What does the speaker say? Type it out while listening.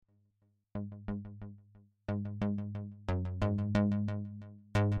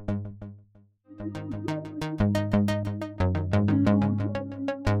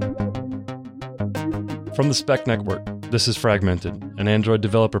From the Spec Network, this is Fragmented, an Android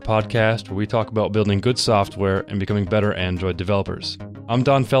developer podcast where we talk about building good software and becoming better Android developers. I'm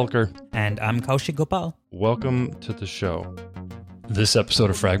Don Felker. And I'm Kaushik Gopal. Welcome to the show. This episode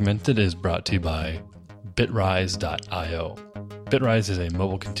of Fragmented is brought to you by Bitrise.io. Bitrise is a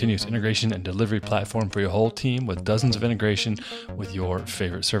mobile continuous integration and delivery platform for your whole team with dozens of integration with your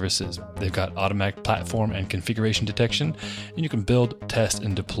favorite services. They've got automatic platform and configuration detection, and you can build, test,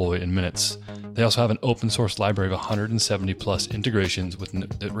 and deploy in minutes. They also have an open source library of 170 plus integrations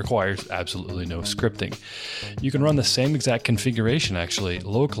that requires absolutely no scripting. You can run the same exact configuration actually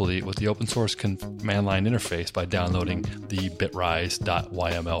locally with the open source command line interface by downloading the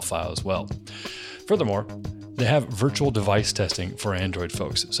bitrise.yml file as well. Furthermore, they have virtual device testing for Android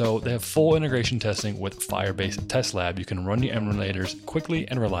folks. So they have full integration testing with Firebase Test Lab. You can run the emulators quickly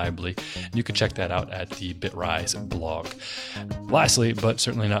and reliably. And you can check that out at the Bitrise blog. Lastly, but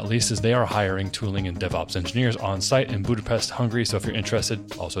certainly not least, is they are hiring tooling and DevOps engineers on site in Budapest, Hungary. So if you're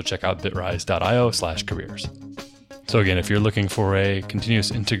interested, also check out bitrise.io/careers. So again, if you're looking for a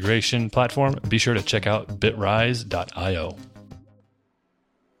continuous integration platform, be sure to check out bitrise.io.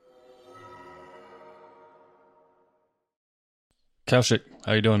 Kaushik,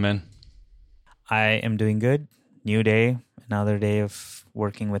 how you doing, man? I am doing good. New day, another day of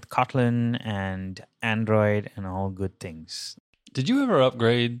working with Kotlin and Android and all good things. Did you ever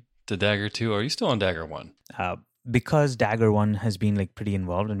upgrade to Dagger 2, or are you still on Dagger 1? Because Dagger 1 has been pretty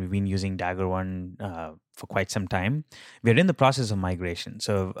involved and we've been using Dagger 1 for quite some time, we're in the process of migration.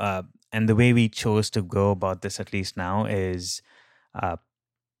 So, and the way we chose to go about this, at least now, is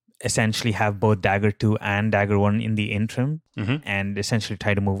essentially have both Dagger 2 and Dagger 1 in the interim, and essentially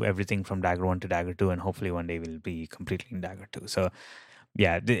try to move everything from Dagger 1 to Dagger 2, and hopefully one day we'll be completely in Dagger 2. So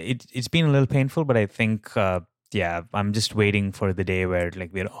yeah, it's been a little painful, but I think, I'm just waiting for the day where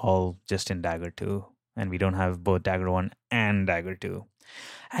we're all just in Dagger 2 and we don't have both Dagger 1 and Dagger 2.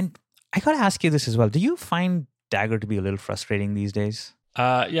 And I got to ask you this as well. Do you find Dagger to be a little frustrating these days?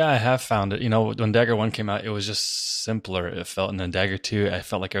 Yeah, I have found it. You know, when Dagger 1 came out, it was just simpler, it felt. And then Dagger 2, I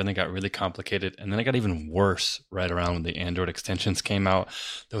felt like everything got really complicated. And then it got even worse right around when the Android extensions came out.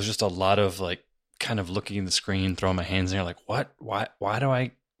 There was just a lot of kind of looking at the screen, throwing my hands in there, what? Why do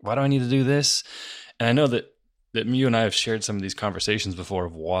I need to do this? And I know that you and I have shared some of these conversations before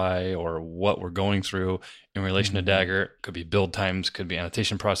of why or what we're going through in relation to Dagger. It could be build times, could be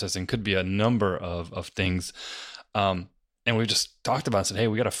annotation processing, could be a number of things. And we just talked about it and said, hey,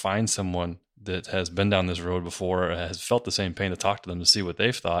 we got to find someone that has been down this road before, or has felt the same pain, to talk to them to see what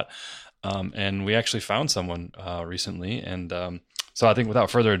they've thought. And we actually found someone recently. And so I think without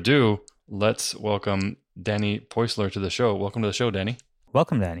further ado, let's welcome Danny Poisler to the show. Welcome to the show, Danny.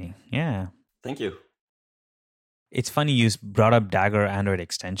 Welcome, Danny. Yeah. Thank you. It's funny you brought up Dagger Android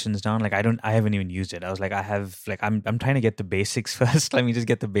extensions, Don. I haven't even used it. I was I'm trying to get the basics first. Let me just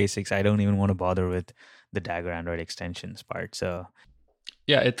get the basics. I don't even want to bother with the Dagger Android extensions part. So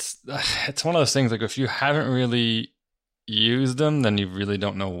yeah, it's one of those things, if you haven't really used them, then you really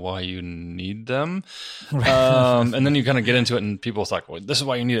don't know why you need them. And then you kind of get into it and people talk, well, this is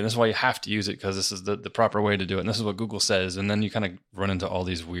why you need it. This is why you have to use it, because this is the proper way to do it. And this is what Google says. And then you kind of run into all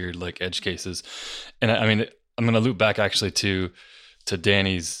these weird edge cases. And I mean, I'm going to loop back actually to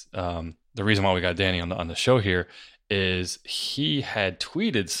Danny's, the reason why we got Danny on the show here is he had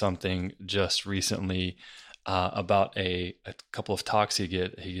tweeted something just recently about a couple of talks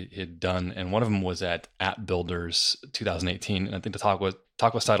he had done, and one of them was at App Builders 2018, and I think the talk was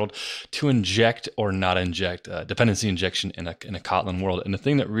titled "To Inject or Not Inject Dependency Injection in a Kotlin World." And the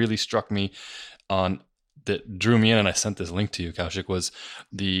thing that really struck me that drew me in, and I sent this link to you, Kaushik, was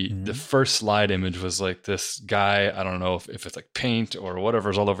the first slide image was this guy, I don't know if it's paint or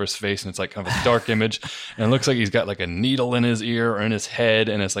whatever's all over his face, and it's kind of a dark image, and it looks like he's got a needle in his ear or in his head,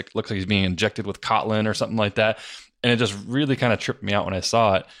 and it's looks like he's being injected with Kotlin or something like that. And it just really kind of tripped me out when I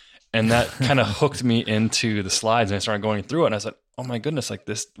saw it. And that kind of hooked me into the slides, and I started going through it, and I said, oh my goodness,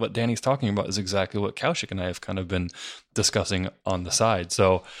 this, what Danny's talking about is exactly what Kaushik and I have kind of been discussing on the side.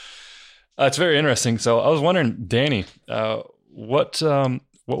 So it's very interesting. So I was wondering, Danny, what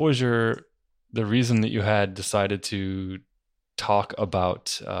was the reason that you had decided to talk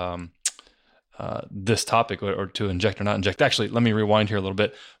about this topic, or to inject or not inject? Actually, let me rewind here a little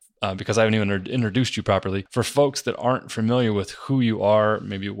bit because I haven't even introduced you properly. For folks that aren't familiar with who you are,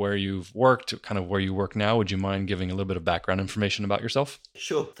 maybe where you've worked, kind of where you work now, would you mind giving a little bit of background information about yourself?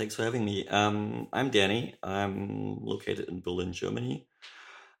 Sure. Thanks for having me. I'm Danny. I'm located in Berlin, Germany.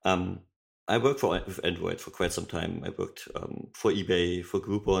 I worked with Android for quite some time. I worked for eBay, for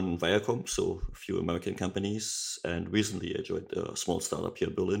Groupon, Viacom, so a few American companies. And recently I joined a small startup here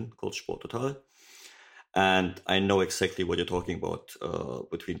in Berlin called Sport Total. And I know exactly what you're talking about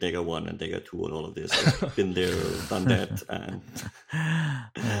between Dagger 1 and Dagger 2 and all of this. I've been there, done that, and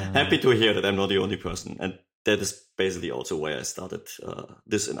happy to hear that I'm not the only person. And that is basically also why I started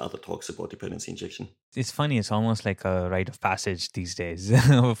this and other talks about dependency injection. It's funny. It's almost like a rite of passage these days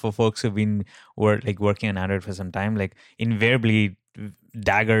for folks who've been working on Android for some time. Like invariably,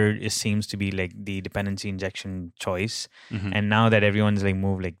 Dagger seems to be like the dependency injection choice. Mm-hmm. And now that everyone's like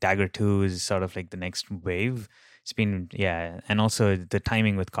moved, like Dagger 2 is sort of like the next wave. It's been, and also the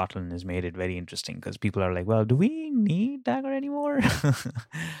timing with Kotlin has made it very interesting because people are like, well, do we need Dagger anymore?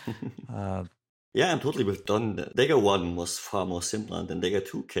 Yeah, I'm totally with Don. Dagger 1 was far more simpler, and then Dagger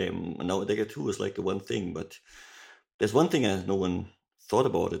 2 came. And now Dagger 2 is like the one thing, but there's one thing no one thought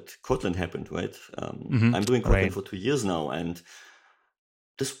about it. Kotlin happened, right? I'm doing Kotlin for 2 years now, and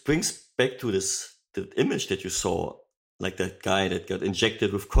this brings back to the image that you saw, like that guy that got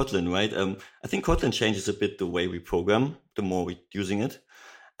injected with Kotlin, right? I think Kotlin changes a bit the way we program, the more we're using it.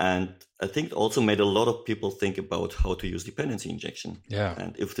 And I think it also made a lot of people think about how to use dependency injection. Yeah.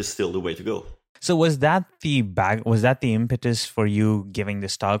 And if this is still the way to go. So was that the impetus for you giving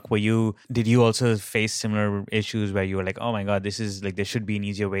this talk? Did you also face similar issues where you were like, oh my God, this is like, there should be an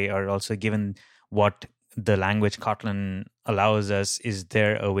easier way? Or also given what the language Kotlin allows us, is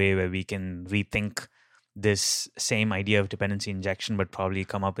there a way where we can rethink this same idea of dependency injection, but probably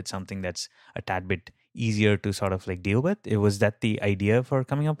come up with something that's a tad bit easier to sort of like deal with? Was that the idea for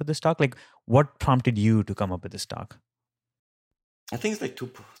coming up with this talk? Like what prompted you to come up with this talk? I think it's like two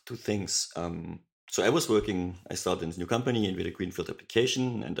things. So I started in this new company and we had a greenfield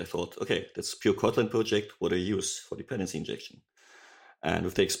application, and I thought, okay, that's a pure Kotlin project. What do I use for dependency injection? And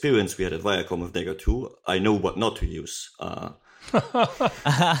with the experience we had at Viacom with Dagger 2, I know what not to use.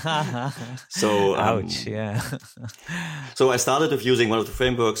 So, ouch, yeah. So I started with using one of the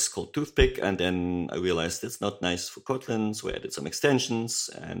frameworks called Toothpick, and then I realized it's not nice for Kotlin, so I added some extensions,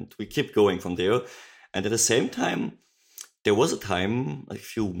 and we kept going from there. And at the same time, there was a time a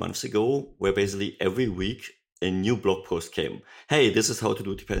few months ago where basically every week a new blog post came. Hey, this is how to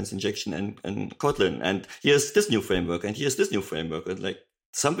do dependency injection and Kotlin. And here's this new framework. And here's this new framework. And like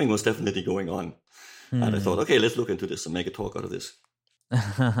something was definitely going on. And I thought, okay, let's look into this and make a talk out of this.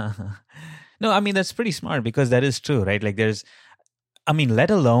 No, I mean, that's pretty smart because that is true, right? Like let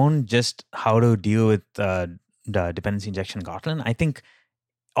alone just how to deal with the dependency injection Kotlin. I think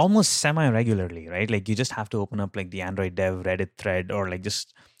almost semi-regularly, right? Like you just have to open up like the Android dev Reddit thread or like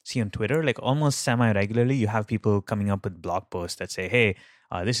just see on Twitter, like almost semi-regularly you have people coming up with blog posts that say, hey,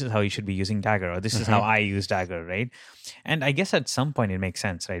 this is how you should be using Dagger, or this is how I use Dagger, right? And I guess at some point it makes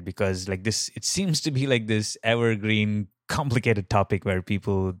sense, right? Because like this, it seems to be like this evergreen, complicated topic where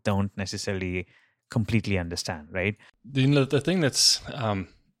people don't necessarily completely understand, right? The thing that's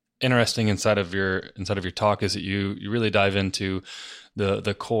interesting inside of your talk is that you really dive into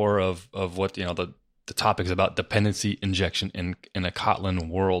the core of what the topic is about, dependency injection in a Kotlin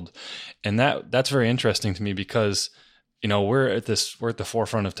world, and that's very interesting to me because we're at the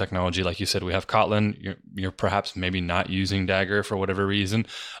forefront of technology. Like you said, we have Kotlin. You're perhaps maybe not using Dagger for whatever reason,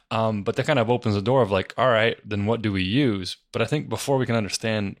 but that kind of opens the door of like, all right, then what do we use? But I think before we can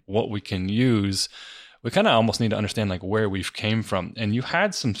understand what we can use, we kind of almost need to understand like where we've came from. And you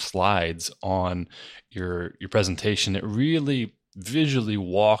had some slides on your presentation that really visually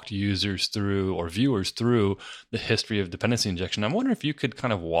walked users through or viewers through the history of dependency injection. I wonder if you could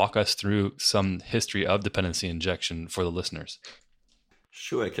kind of walk us through some history of dependency injection for the listeners.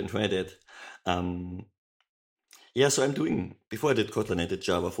 Sure, I can try that. So before I did Kotlin, I did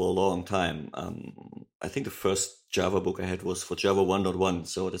Java for a long time. I think the first Java book I had was for Java 1.1,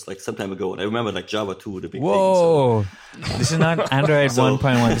 so that's like some time ago. And I remember like Java 2, the big Whoa, thing. So. This is not Android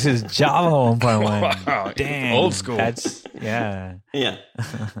 1.1, this is Java 1.1. Wow, damn. Old school. Yeah.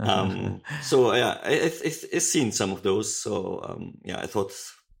 I've seen some of those. So I thought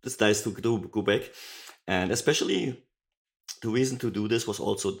it's nice to go back. And especially the reason to do this was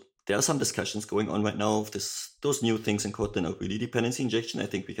also there are some discussions going on right now of those new things in Kotlin are really dependency injection. I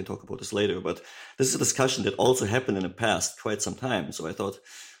think we can talk about this later, but this is a discussion that also happened in the past quite some time. So I thought,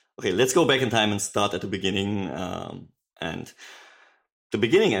 okay, let's go back in time and start at the beginning. And the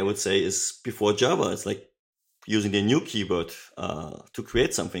beginning, I would say, is before Java. It's like using the new keyword to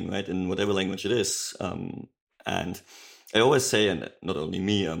create something, right, in whatever language it is. And I always say, and not only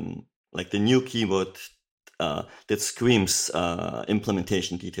me, like the new keyword that screams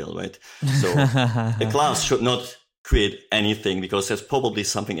implementation detail, right? So a class should not create anything because there's probably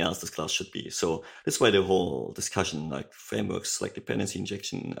something else this class should be. So that's why the whole discussion, like frameworks, like dependency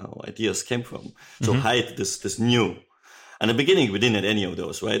injection ideas came from. So hide this new. And in the beginning, we didn't have any of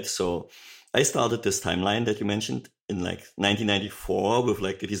those, right? So I started this timeline that you mentioned in like 1994 with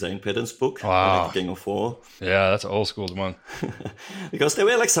like the design patterns book. Wow. Like the Gang of Four. Yeah, that's an old school one. Because there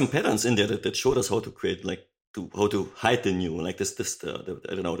were like some patterns in there that showed us how to create like how to hide the new, like this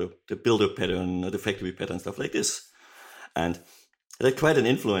I don't know, the builder pattern, the factory pattern, stuff like this. And it had quite an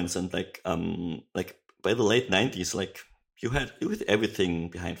influence. And like by the late 90s, like you had everything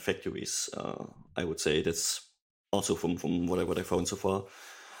behind factories. I would say that's also from what I found so far.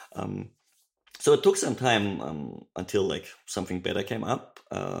 So it took some time until like something better came up.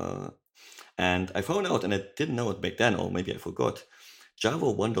 And I found out, and I didn't know it back then, or maybe I forgot, Java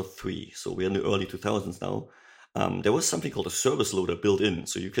 1.3, so we're in the early 2000s now, there was something called a service loader built in.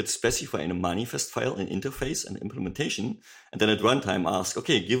 So you could specify in a manifest file an interface and implementation, and then at runtime ask,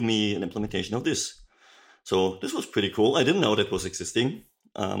 okay, give me an implementation of this. So this was pretty cool. I didn't know that was existing,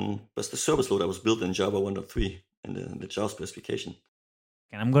 but the service loader was built in Java 1.3 in the Java specification.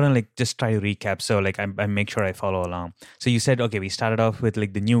 And I'm going to like just try to recap. So like I make sure I follow along. So you said, okay, we started off with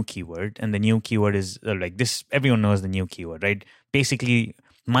like the new keyword, and the new keyword is like this. Everyone knows the new keyword, right? Basically,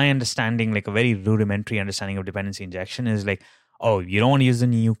 my understanding, like a very rudimentary understanding of dependency injection is like, oh, you don't want to use the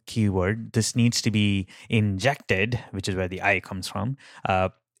new keyword. This needs to be injected, which is where the I comes from.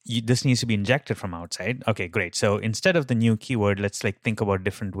 This needs to be injected from outside. Okay, great. So instead of the new keyword, let's like think about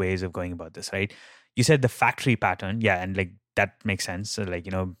different ways of going about this, right? You said the factory pattern. Yeah. And like, that makes sense. So like,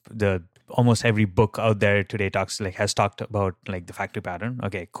 you know, the almost every book out there today has talked about like the factory pattern.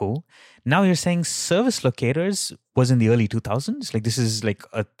 Okay, cool. Now you're saying service locators was in the early 2000s. Like this is like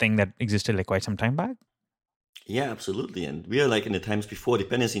a thing that existed like quite some time back. Yeah, absolutely. And we are like in the times before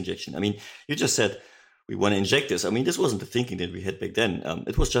dependency injection. I mean, you just said we want to inject this. I mean, this wasn't the thinking that we had back then.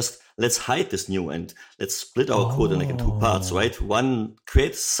 It was just, let's hide this new and let's split our code in like in two parts, right? One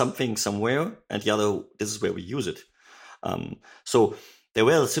creates something somewhere and the other, this is where we use it. So there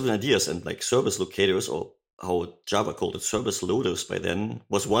were similar ideas, and like service locators, or how Java called it, service loaders by then,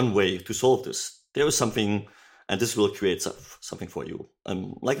 was one way to solve this. There is something, and this will create something for you,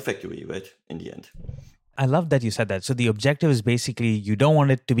 like a factory, right? In the end. I love that you said that. So the objective is basically you don't want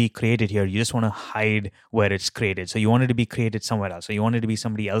it to be created here. You just want to hide where it's created. So you want it to be created somewhere else. So you want it to be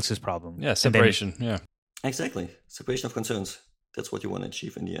somebody else's problem. Yeah, separation. Yeah. Exactly. Separation of concerns. That's what you want to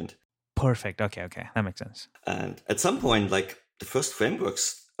achieve in the end. Perfect. Okay. That makes sense. And at some point, like the first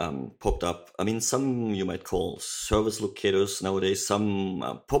frameworks popped up. I mean, some you might call service locators nowadays.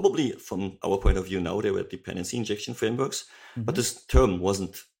 Some probably from our point of view now, they were dependency injection frameworks. Mm-hmm. But this term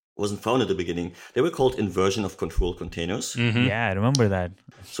wasn't found at the beginning. They were called inversion of control containers. Mm-hmm. Yeah, I remember that.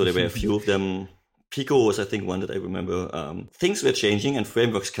 So there were a few of them. Pico was, I think, one that I remember. Things were changing and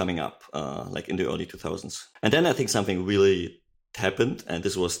frameworks coming up, like in the early 2000s. And then I think something really happened, and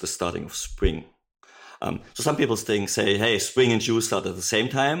this was the starting of Spring. So some people say, hey, Spring and Juice started at the same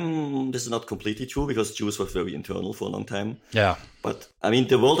time. This is not completely true because Juice was very internal for a long time. Yeah. But I mean,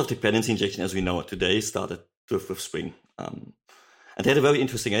 the world of dependency injection as we know it today started with Spring. And they had a very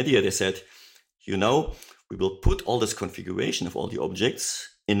interesting idea. They said, we will put all this configuration of all the objects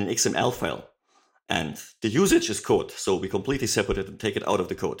in an XML file. And the usage is code. So we completely separate it and take it out of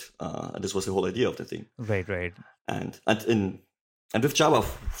the code. And this was the whole idea of the thing. Right. And with Java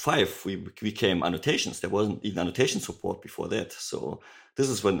 5, we became annotations. There wasn't even annotation support before that. So this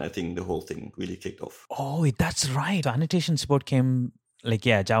is when I think the whole thing really kicked off. Oh, that's right. Annotation support came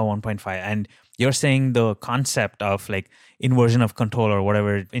Java 1.5. And you're saying the concept of like inversion of control or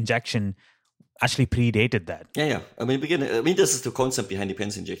whatever injection actually predated that. Yeah. I mean, this is the concept behind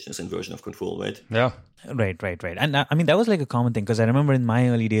dependency injection is inversion of control, right? Yeah. Right. And I mean, that was like a common thing because I remember in my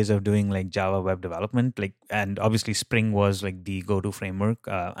early days of doing like Java web development, and obviously Spring was like the go-to framework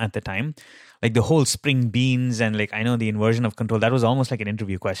at the time. Like the whole Spring Beans and like, I know the inversion of control, that was almost like an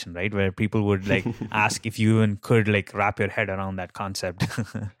interview question, right? Where people would like ask if you even could like wrap your head around that concept.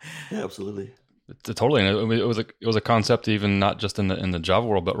 Yeah, absolutely. Totally. It was a concept even not just in the Java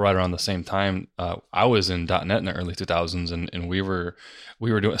world, but right around the same time. I was in .NET in the early 2000s, and we were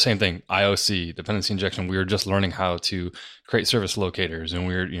doing the same thing. IOC, dependency injection. We were just learning how to create service locators, and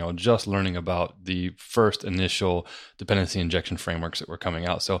we were just learning about the first initial dependency injection frameworks that were coming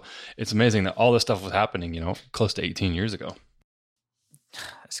out. So it's amazing that all this stuff was happening, close to 18 years ago.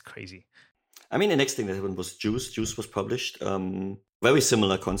 That's crazy. I mean, the next thing that happened was Juice. Juice was published. Very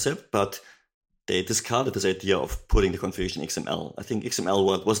similar concept, but they discarded this idea of putting the configuration in XML. I think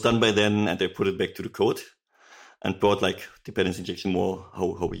XML was done by then, and they put it back to the code and brought like dependency injection more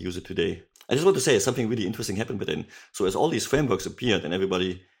how we use it today. I just want to say something really interesting happened by then. So as all these frameworks appeared and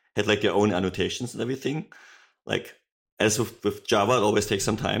everybody had like their own annotations and everything, like as with Java, it always takes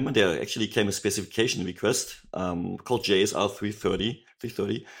some time. And there actually came a specification request called JSR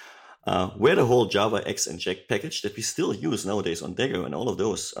 330, where the whole Java X inject package that we still use nowadays on Dagger and all of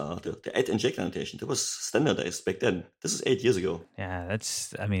those, the add inject annotation, that was standardized back then. This is 8 years ago. Yeah,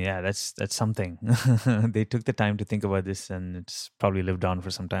 that's something. They took the time to think about this, and it's probably lived on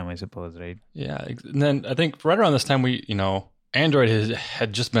for some time, I suppose, right? Yeah. And then I think right around this time, Android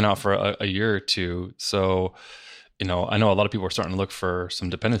had just been out for a year or two. So, I know a lot of people were starting to look for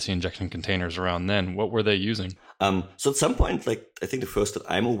some dependency injection containers around then. What were they using? So at some point, I think the first that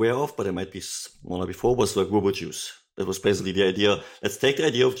I'm aware of, but it might be smaller before, was like RoboJuice. That was basically the idea. Let's take the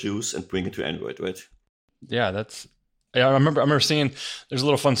idea of Juice and bring it to Android, right? Yeah, I remember seeing, there's a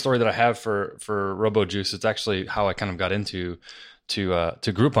little fun story that I have for RoboJuice. It's actually how I kind of got into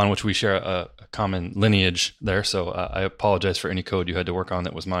Groupon, which we share a common lineage there. So I apologize for any code you had to work on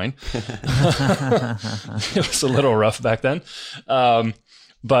that was mine. It was a little rough back then.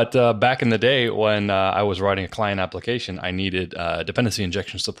 But back in the day when I was writing a client application, I needed dependency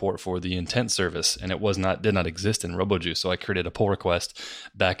injection support for the intent service, and it did not exist in RoboJuice. So I created a pull request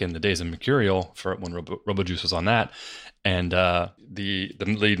back in the days of Mercurial for when RoboJuice was on that, and the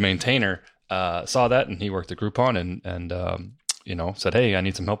lead maintainer saw that, and he worked at Groupon and said, "Hey, I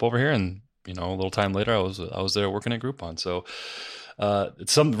need some help over here." And a little time later, I was there working at Groupon. So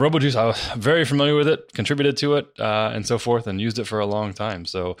it's some RoboJuice. I was very familiar with it, contributed to it, and so forth, and used it for a long time.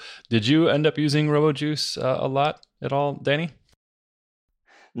 So, did you end up using RoboJuice a lot at all, Danny?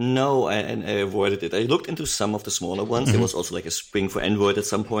 No, I avoided it. I looked into some of the smaller ones. Mm-hmm. There was also like a Spring for Android at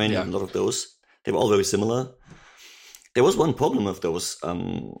some point. Yeah. A lot of those. They were all very similar. There was one problem with those.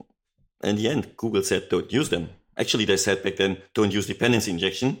 In the end, Google said, don't use them. Actually, they said back then, don't use dependency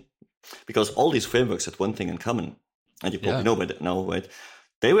injection, because all these frameworks had one thing in common. And you probably know by that now, right?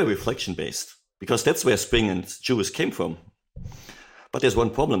 They were reflection-based, because that's where Spring and Juice came from. But there's one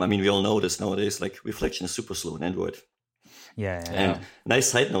problem. I mean, we all know this nowadays, reflection is super slow in Android. Yeah. And nice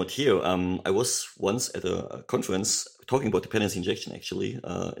side note here. I was once at a conference talking about dependency injection, actually,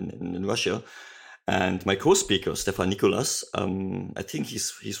 in Russia. And my co-speaker, Stefan Nicolas, I think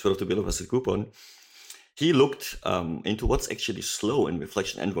he's one of the developers at Groupon. He looked into what's actually slow in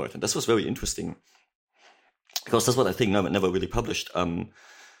reflection Android. And this was very interesting, because that's what I think never really published.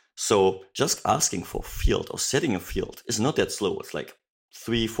 So just asking for a field or setting a field is not that slow. It's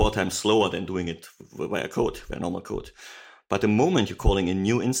 3-4 times slower than doing it via normal code. But the moment you're calling a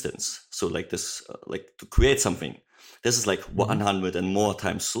new instance, so this, to create something, this is 100 and more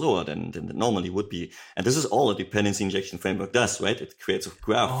times slower than it normally would be. And this is all a dependency injection framework does, right? It creates a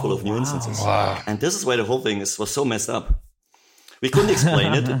graph full of new instances. Wow. And this is why the whole thing was so messed up. We couldn't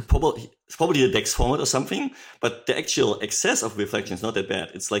explain it. It's probably the DEX format or something, but the actual excess of reflection is not that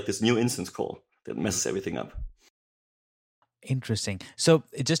bad. It's like this new instance call that messes everything up. Interesting. So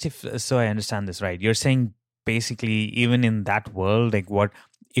so I understand this right, you're saying basically even in that world, what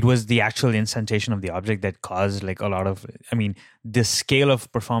it was the actual instantiation of the object that caused a lot of, the scale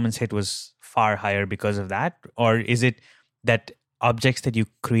of performance hit was far higher because of that? Or is it that objects that you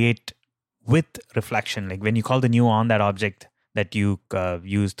create with reflection, when you call the new on that object that you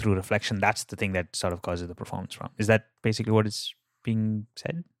use through reflection, that's the thing that sort of causes the performance problem? Is that basically what is being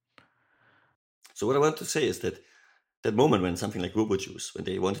said? So what I want to say is that moment when something like RoboJuice, when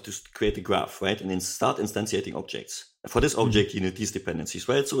they wanted to create a graph, right, and then start instantiating objects. For this object, you need these dependencies,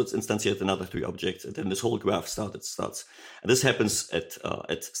 right? So it's instantiated another 3 objects, and then this whole graph starts. And this happens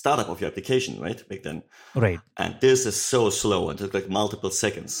at startup of your application, right, back then. Right. And this is so slow, and it took multiple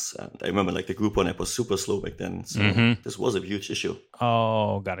seconds. And I remember the Groupon app was super slow back then. So this was a huge issue.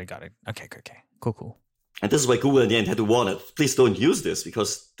 Oh, got it. Okay. Cool. And this is why Google in the end had to warn it. Please don't use this,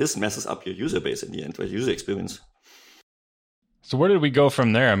 because this messes up your user base in the end, right? User experience. So where did we go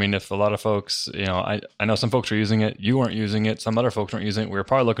from there? If a lot of folks, I know some folks were using it, you weren't using it, some other folks weren't using it, we were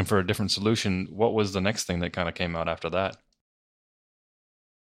probably looking for a different solution. What was the next thing that kind of came out after that?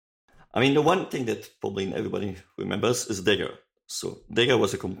 The one thing that probably everybody remembers is Dagger. So Dagger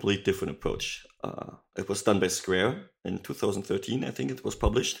was a complete different approach. It was done by Square in 2013, I think it was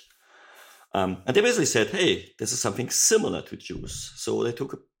published. And they basically said, hey, this is something similar to Juice. So they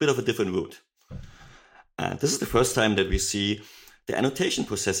took a bit of a different route. And this is the first time that we see the annotation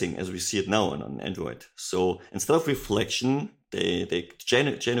processing as we see it now on Android. So instead of reflection, they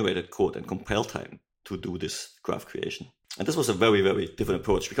generated code and compile time to do this graph creation. And this was a very, very different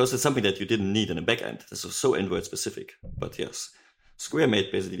approach, because it's something that you didn't need in the backend. This was so Android specific. But yes, Square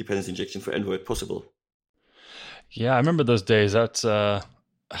made basically dependency injection for Android possible. Yeah, I remember those days. That's the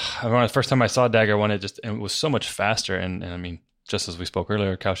first time I saw Dagger 1, it was so much faster. And just as we spoke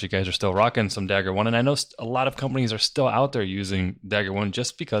earlier, Kaush, you guys are still rocking some Dagger 1. And I know a lot of companies are still out there using Dagger 1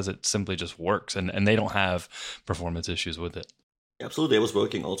 just because it simply just works and they don't have performance issues with it. Absolutely. I was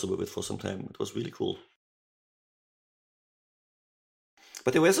working also with it for some time. It was really cool.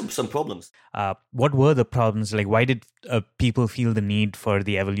 But there were some problems. What were the problems? Like, why did people feel the need for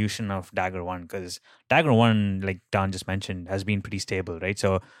the evolution of Dagger 1? Because Dagger 1, like Don just mentioned, has been pretty stable, right?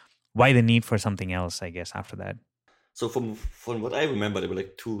 So why the need for something else, I guess, after that? So from what I remember, there were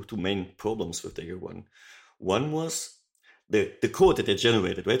like two main problems with Dagger 1. One was the code that they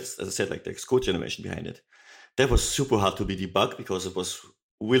generated, right? As I said, like there's code generation behind it. That was super hard to be debugged because it was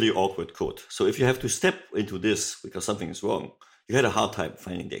really awkward code. So if you have to step into this because something is wrong, you had a hard time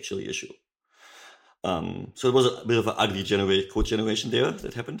finding the actual issue. So it was a bit of an ugly code generation there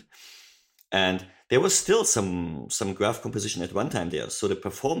that happened. And there was still some graph composition at runtime there. So the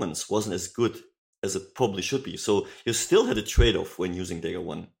performance wasn't as good as it probably should be. So you still had a trade-off when using Dagger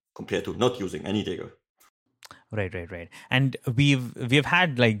 1 compared to not using any Dagger. Right. And we've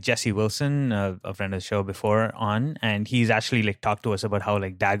had like Jesse Wilson, a friend of the show before, on, and he's actually like talked to us about how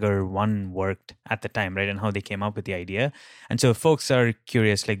like Dagger 1 worked at the time, right? And how they came up with the idea. And so if folks are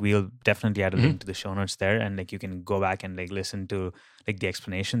curious, like we'll definitely add a link to the show notes there, and like you can go back and like listen to like the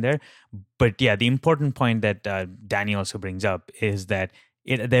explanation there. But yeah, the important point that Danny also brings up is that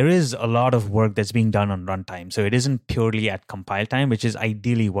there is a lot of work that's being done on runtime. So it isn't purely at compile time, which is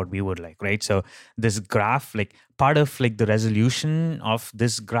ideally what we would like, right? So this graph, like part of like the resolution of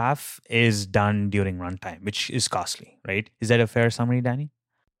this graph is done during runtime, which is costly, right? Is that a fair summary, Danny?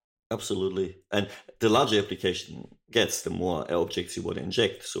 Absolutely. And the larger application gets, the more objects you want to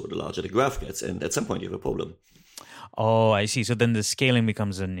inject. So the larger the graph gets. And at some point you have a problem. Oh, I see. So then the scaling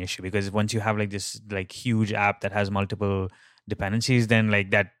becomes an issue, because once you have like this like huge app that has multiple dependencies, then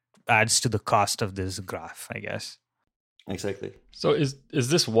like that adds to the cost of this graph, I guess. Exactly. So is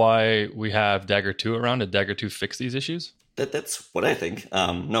this why we have Dagger 2 around? Did Dagger 2 fix these issues? That's what I think.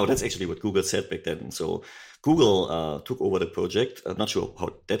 No, that's actually what Google said back then. So Google took over the project. I'm not sure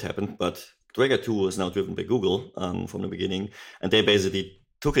how that happened, but Dagger 2 is now driven by Google from the beginning. And they basically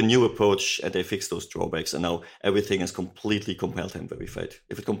took a new approach and they fixed those drawbacks. And now everything is completely compile time verified.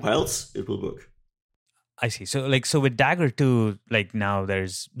 If it compiles, it will work. I see. So with Dagger 2, like now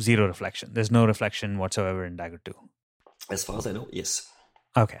there's zero reflection. There's no reflection whatsoever in Dagger 2. As far as I know, yes.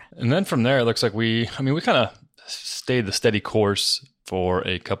 Okay. And then from there, it looks like we kind of stayed the steady course for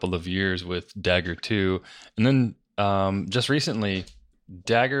a couple of years with Dagger 2. And then just recently,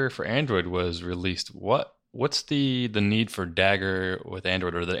 Dagger for Android was released. What's the need for Dagger with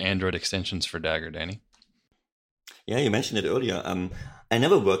Android, or the Android extensions for Dagger, Danny? Yeah, you mentioned it earlier. I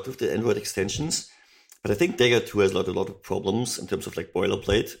never worked with the Android extensions, but I think Dagger 2 has a lot of problems in terms of like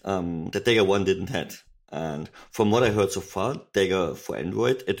boilerplate that Dagger 1 didn't have. And from what I heard so far, Dagger for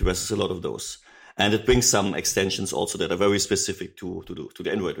Android addresses a lot of those. And it brings some extensions also that are very specific to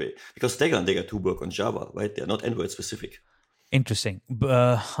the Android way. Because Dagger and Dagger 2 work on Java, right? They're not Android specific. Interesting.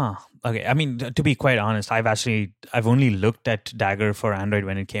 Okay. I mean, to be quite honest, I've only looked at Dagger for Android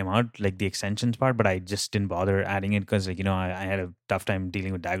when it came out, like the extensions part, but I just didn't bother adding it because, like, I had a tough time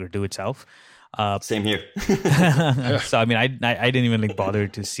dealing with Dagger 2 itself. Same here. So, I mean, I didn't even like bother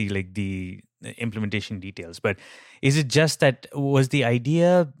to see like the implementation details. But is it just that, was the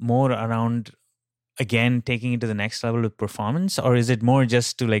idea more around, again, taking it to the next level with performance, or is it more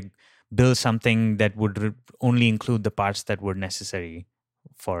just to like build something that would only include the parts that were necessary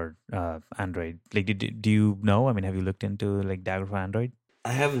for Android? Like, do you know? I mean, have you looked into like Dagger for Android?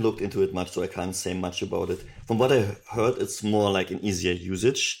 I haven't looked into it much, so I can't say much about it. From what I heard, it's more like an easier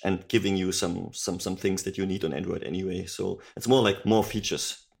usage and giving you some things that you need on Android anyway. So it's more like more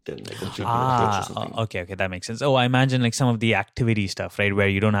features than like a okay, that makes sense. Oh, I imagine like some of the activity stuff, right, where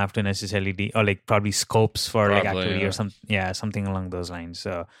you don't have to necessarily or like probably scopes for like activity or something along those lines.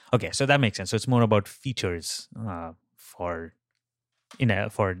 So okay, so that makes sense. So it's more about features for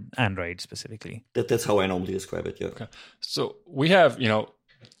Android specifically. That's how I normally describe it. Yeah. Okay. So we have,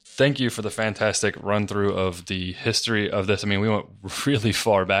 thank you for the fantastic run through of the history of this. I mean, we went really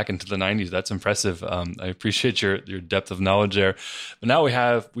far back into the 90s. That's impressive. I appreciate your depth of knowledge there. But now we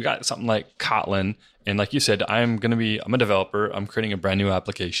got something like Kotlin. And like you said, I'm a developer. I'm creating a brand new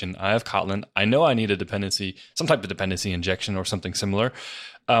application. I have Kotlin. I know I need some type of dependency injection or something similar.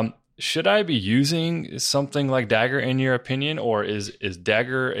 Should I be using something like Dagger in your opinion, or is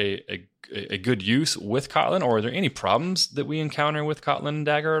Dagger a good use with Kotlin, or are there any problems that we encounter with Kotlin and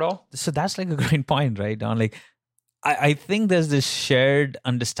Dagger at all? So that's like a great point, right, Don? Like, I think there's this shared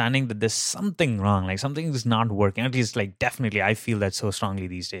understanding that there's something wrong, like something is not working. At least, like, definitely, I feel that so strongly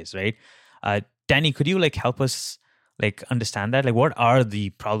these days, right? Danny, could you like help us like understand that? Like, what are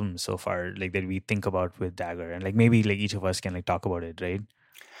the problems so far, like that we think about with Dagger, and like maybe like each of us can like talk about it, right?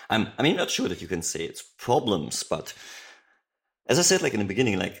 I'm not sure that you can say it's problems, but as I said, like in the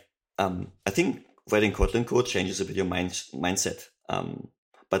beginning, like I think writing Kotlin code changes a bit your mindset.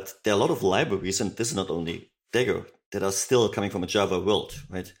 But there are a lot of libraries, and this is not only Dagger, that are still coming from a Java world,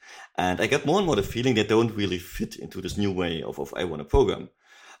 right? And I get more and more the feeling they don't really fit into this new way of I want to program.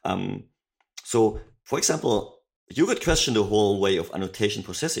 So, for example, you could question the whole way of annotation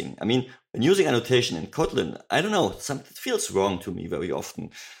processing. I mean, when using annotation in Kotlin, I don't know, it feels wrong to me very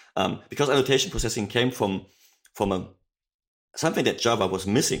often, because annotation processing came from something that Java was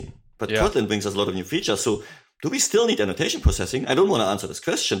missing. But Kotlin brings us a lot of new features. So do we still need annotation processing? I don't want to answer this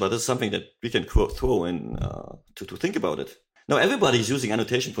question, but it's something that we can throw in to think about it. Now, everybody's using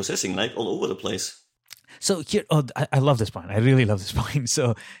annotation processing like all over the place. So here, I love this point. I really love this point.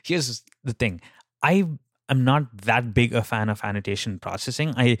 So here's the thing. I'm not that big a fan of annotation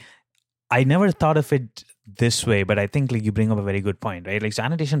processing. I never thought of it this way, but I think like you bring up a very good point, right? Like, so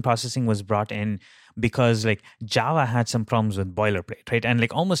annotation processing was brought in because like Java had some problems with boilerplate, right? And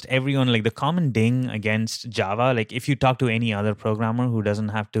like almost everyone, like the common ding against Java, like if you talk to any other programmer who doesn't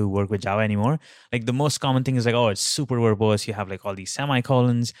have to work with Java anymore, like the most common thing is like, oh, it's super verbose. You have like all these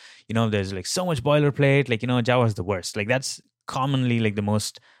semicolons, there's like so much boilerplate, like, Java is the worst. Like that's commonly like the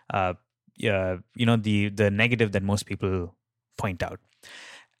most, the negative that most people point out.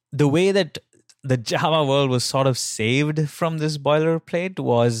 The way that the Java world was sort of saved from this boilerplate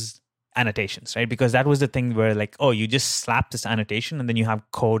was annotations, right? Because that was the thing where like, oh, you just slap this annotation and then you have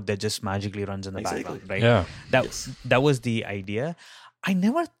code that just magically runs in the background, right? Yeah. That was the idea. I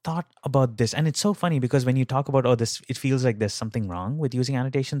never thought about this. And it's so funny because when you talk about, this, it feels like there's something wrong with using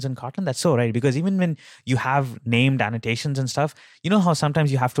annotations in Kotlin. That's so right. Because even when you have named annotations and stuff, you know how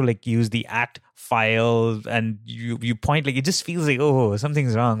sometimes you have to like use the @ file and you point, like it just feels like, oh,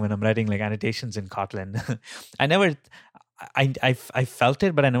 something's wrong when I'm writing like annotations in Kotlin. I felt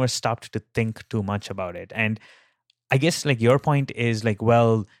it, but I never stopped to think too much about it. And I guess like your point is like,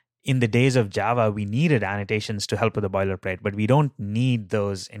 well, in the days of Java, we needed annotations to help with the boilerplate, but we don't need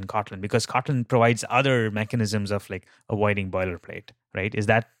those in Kotlin because Kotlin provides other mechanisms of like avoiding boilerplate, right? Is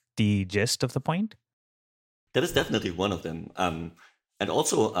that the gist of the point? That is definitely one of them. And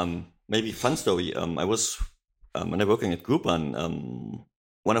also, maybe fun story. I was, when I was working at Groupon,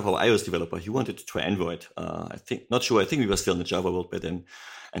 one of our iOS developer, he wanted to try Android. I think we were still in the Java world by then.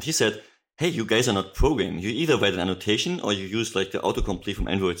 And he said, hey, you guys are not programming. You either write an annotation or you use like the autocomplete from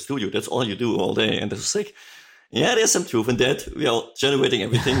Android Studio. That's all you do all day. And I was like, yeah, there's some truth in that. We are generating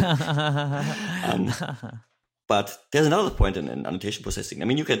everything. But there's another point in annotation processing. I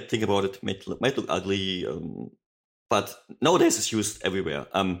mean, you can think about it, might look ugly, but nowadays it's used everywhere.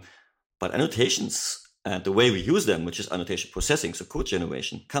 But annotations, the way we use them, which is annotation processing, so code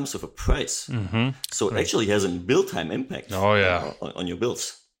generation, comes with a price. Mm-hmm. So it actually has a build time impact on your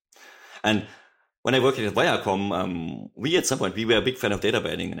builds. And when I worked at Viacom, we at some point, we were a big fan of data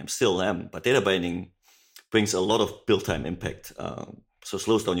binding, and I still am. But data binding brings a lot of build time impact, so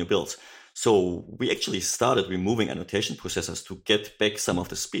slows down your builds. So we actually started removing annotation processors to get back some of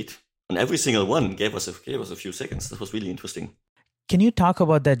the speed. And every single one gave us a few seconds. That was really interesting. Can you talk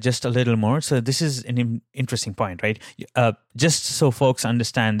about that just a little more? So this is an interesting point, right? Just so folks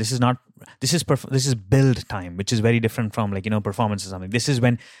understand, this is build time, which is very different from like, performance or something. This is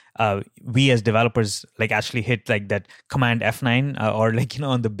when we as developers like actually hit like that command F9 or like,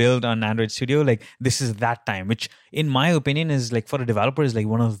 on the build on Android Studio, like this is that time, which in my opinion is like for a developer is like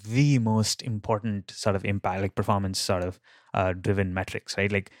one of the most important sort of impact, like performance sort of driven metrics,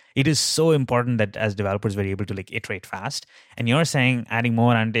 right? Like it is so important that as developers we're able to like iterate fast. And you're saying adding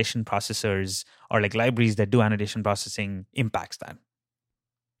more annotation processors or like libraries that do annotation processing impacts that.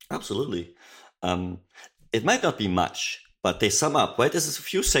 Absolutely. It might not be much, but they sum up, right? This is a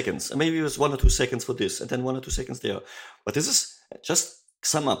few seconds, and maybe it was 1 or 2 seconds for this, and then 1 or 2 seconds there. But this is just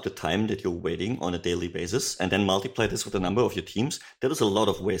sum up the time that you're waiting on a daily basis, and then multiply this with the number of your teams. That is a lot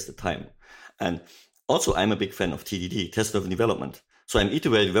of wasted time. And also, I'm a big fan of TDD, test-driven development. So I'm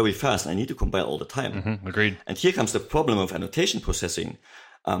iterating very fast, and I need to compile all the time. Mm-hmm, agreed. And here comes the problem of annotation processing.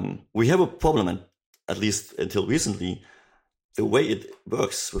 We have a problem, and at least until recently, the way it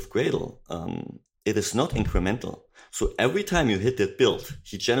works with Gradle, it is not incremental. So every time you hit that build,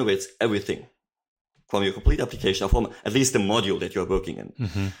 he generates everything from your complete application, or from at least the module that you're working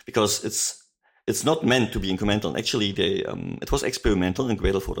in, because it's not meant to be incremental. Actually, it was experimental in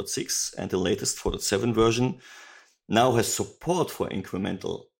Gradle 4.6, and the latest 4.7 version now has support for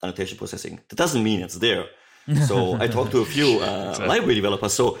incremental annotation processing. That doesn't mean it's there. So I talked to a few library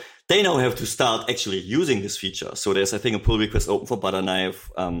developers. So they now have to start actually using this feature. So there's, I think, a pull request open for Butterknife.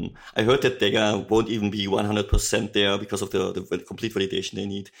 I heard that Dagger won't even be 100% there because of the complete validation they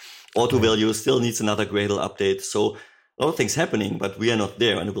need. Auto value still needs another Gradle update. So a lot of things happening, but we are not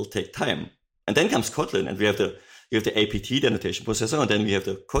there, and it will take time. And then comes Kotlin, and we have the APT, the annotation processor, and then we have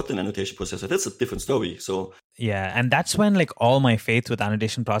the Kotlin annotation processor. That's a different story. So yeah, and that's when like all my faith with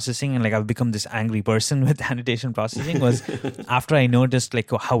annotation processing and like I've become this angry person with annotation processing was after I noticed like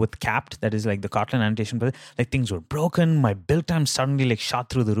how with Capt, that is like the Kotlin annotation, like things were broken. My build time suddenly like shot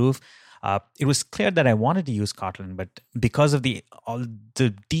through the roof. It was clear that I wanted to use Kotlin, but because of all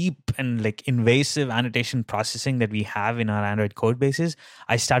the deep and like invasive annotation processing that we have in our Android code bases,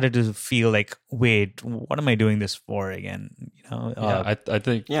 I started to feel like, wait, what am I doing this for again? I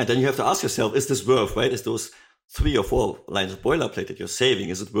think. Yeah, then you have to ask yourself, is this worth, right? Is those 3 or 4 lines of boilerplate that you're saving,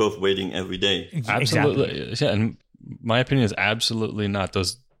 is it worth waiting every day? Absolutely. Exactly. Yeah, and my opinion is absolutely not.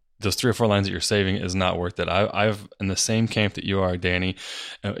 Those 3 or 4 lines that you're saving is not worth it. I've in the same camp that you are, Danny,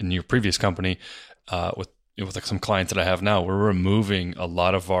 in your previous company, with like some clients that I have now, we're removing a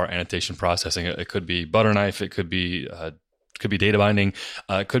lot of our annotation processing. It could be Butterknife, it could be data binding,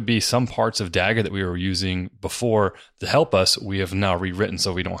 it could be some parts of Dagger that we were using before to help us. We have now rewritten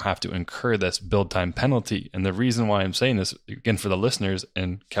so we don't have to incur this build time penalty. And the reason why I'm saying this, again, for the listeners,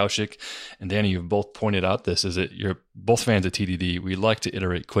 and Kaushik and Danny, you've both pointed out this, is that you're both fans of TDD. We like to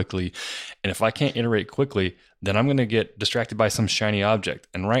iterate quickly. And if I can't iterate quickly, then I'm going to get distracted by some shiny object.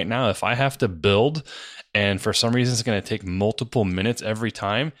 And right now, if I have to build, and for some reason it's going to take multiple minutes every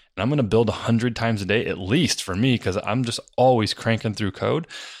time, and I'm going to build 100 times a day, at least for me, because I'm just always cranking through code,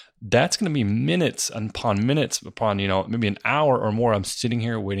 that's going to be minutes upon maybe an hour or more. I'm sitting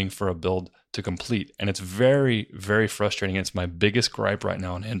here waiting for a build to complete. And it's very, very frustrating. It's my biggest gripe right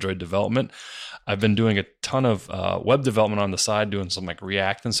now in Android development. I've been doing a ton of web development on the side, doing some like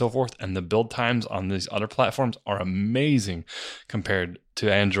React and so forth. And the build times on these other platforms are amazing compared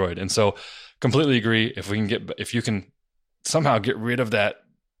to Android. And so completely agree. If you can somehow get rid of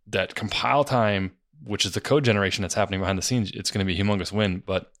that compile time, which is the code generation that's happening behind the scenes, it's going to be a humongous win.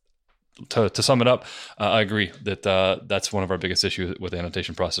 But to sum it up, I agree that that's one of our biggest issues with the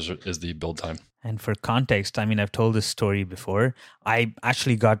annotation processor is the build time. And for context, I mean, I've told this story before. I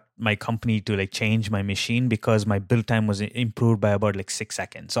actually got my company to like change my machine because my build time was improved by about like 6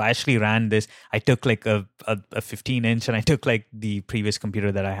 seconds. So I actually ran this. I took like a 15-inch and I took like the previous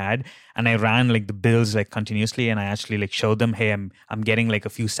computer that I had, and I ran like the builds like continuously, and I actually like showed them, hey, I'm getting like a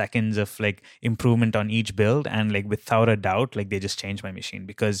few seconds of like improvement on each build, and like without a doubt, like they just changed my machine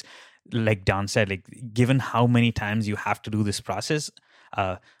because, like Don said, like given how many times you have to do this process,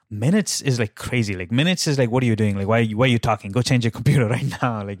 minutes is like crazy. Like minutes is like, what are you doing? Like, why are you talking? Go change your computer right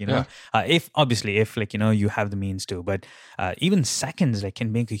now. Like, if like, you have the means to, but even seconds like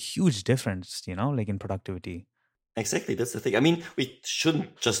can make a huge difference, like in productivity. Exactly. That's the thing. I mean, we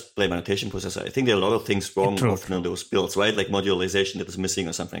shouldn't just blame annotation processor. I think there are a lot of things wrong often in those builds, right? Like modularization that is missing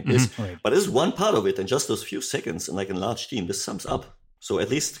or something like this. Right. But it's one part of it, and just those few seconds and like in a large team, this sums up. So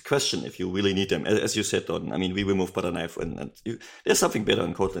at least question if you really need them. As you said, Don, I mean, we remove Butterknife, and there's something better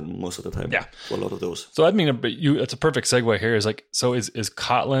in Kotlin most of the time. Yeah. For a lot of those. So I mean, it's a perfect segue here. Is like, so is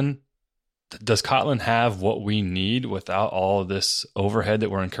Kotlin, does Kotlin have what we need without all of this overhead that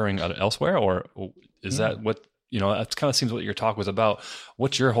we're incurring elsewhere? Or is that what, that kind of seems what your talk was about.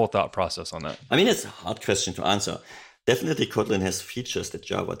 What's your whole thought process on that? I mean, it's a hard question to answer. Definitely Kotlin has features that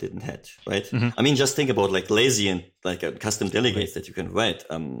Java didn't have, right? Mm-hmm. I mean, just think about like lazy and like custom delegates that you can write.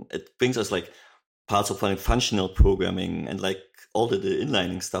 It brings us like parts of like functional programming and like all the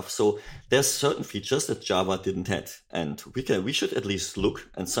inlining stuff. So there's certain features that Java didn't have. And we should at least look,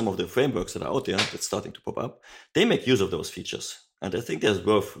 and some of the frameworks that are out there that's starting to pop up, they make use of those features. And I think there's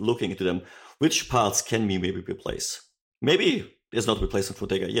worth looking into them. Which parts can we maybe replace? Maybe there's not replacement for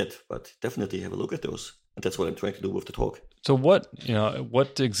Dagger yet, but definitely have a look at those. And that's what I'm trying to do with the talk. So what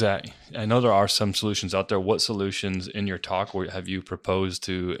exactly, I know there are some solutions out there. What solutions in your talk have you proposed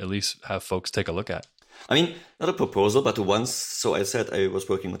to at least have folks take a look at? I mean, not a proposal, but once. So I said I was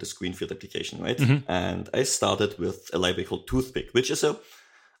working with the Screenfield application, right? Mm-hmm. And I started with a library called Toothpick, which is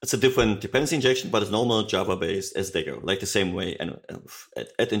it's a different dependency injection, but it's normal Java-based as Dagger, like the same way, and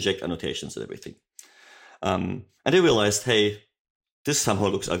add inject annotations and everything. And I realized, hey, this somehow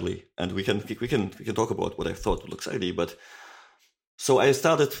looks ugly, and we can talk about what I thought looks ugly. But so I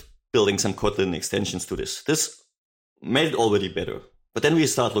started building some Kotlin extensions to this. This made it already better. But then we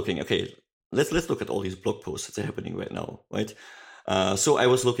start looking. Okay, let's look at all these blog posts that are happening right now, right? So I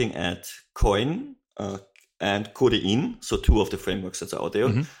was looking at Coin and Codeine, so 2 of the frameworks that are out there.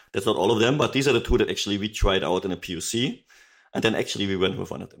 Mm-hmm. That's not all of them, but these are the 2 that actually we tried out in a POC, and then actually we went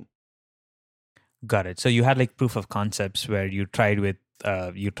with one of them. Got it. So you had like proof of concepts where you tried with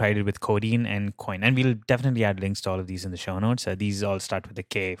you tried it with Codeine and Coin, and we'll definitely add links to all of these in the show notes. These all start with a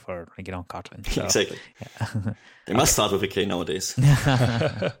K for Kotlin. So, exactly. Yeah. They must start with a K nowadays.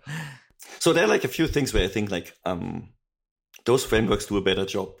 So there are like a few things where I think like those frameworks do a better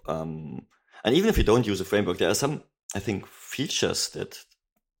job. And even if you don't use a framework, there are some, I think, features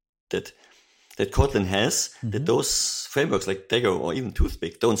that Kotlin has that those frameworks like Dagger or even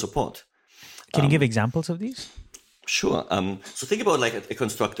Toothpick don't support. Can you give examples of these? Sure. So think about like a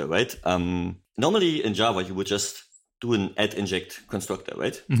constructor, right? Normally in Java, you would just do an add inject constructor,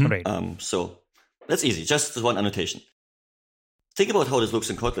 right? Right. So that's easy. Just one annotation. Think about how this looks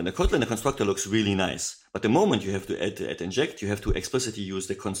in Kotlin. The constructor looks really nice. But the moment you have to add inject, you have to explicitly use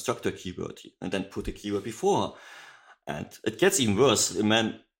the constructor keyword and then put the keyword before. And it gets even worse.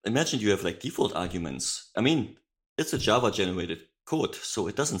 Imagine you have like default arguments. I mean, it's a Java generated code, so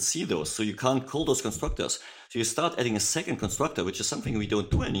it doesn't see those. So you can't call those constructors. So you start adding a second constructor, which is something we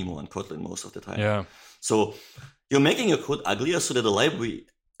don't do anymore in Kotlin most of the time. Yeah. So you're making your code uglier so that the library,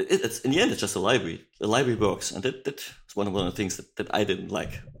 it's in the end, it's just a library. The library works. And that's one of the things that I didn't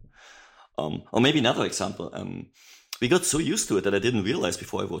like. Or maybe another example. We got so used to it that I didn't realize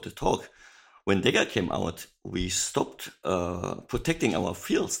before I wrote the talk. When Dagger came out, we stopped protecting our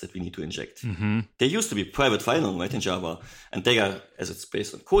fields that we need to inject. They used to be private final, right, in Java. And Dagger, as it's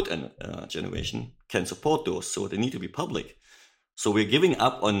based on code generation, can support those. So they need to be public. So we're giving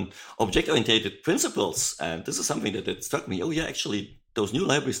up on object-oriented principles. And this is something that struck me. Oh, yeah, actually, those new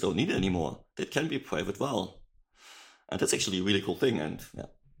libraries don't need it anymore. That can be private val. And that's actually a really cool thing. And yeah,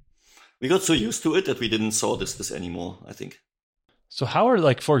 we got so used to it that we didn't saw this anymore, I think. So how are,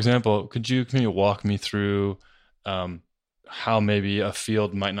 like, for example, could you walk me through how maybe a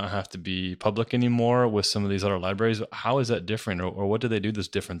field might not have to be public anymore with some of these other libraries? How is that different? Or what do they do that's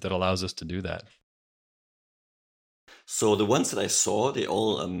different that allows us to do that? So the ones that I saw, they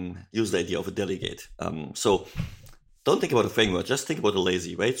all use the idea of a delegate. So don't think about a framework, just think about a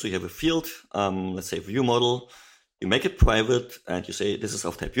lazy, right? So you have a field, let's say view model, you make it private and you say this is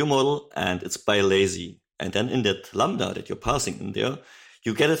of type view model and it's by lazy. And then in that lambda that you're passing in there,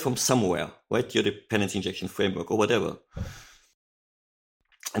 you get it from somewhere, right? Your dependency injection framework or whatever.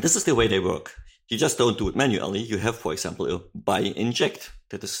 And this is the way they work. You just don't do it manually. You have, for example, a by inject.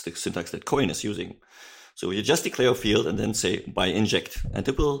 That is the syntax that Coin is using. So you just declare a field and then say by inject. And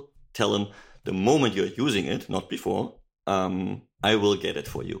it will tell them the moment you're using it, not before, I will get it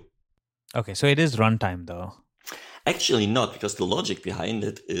for you. Okay, so it is runtime though. Actually not, because the logic behind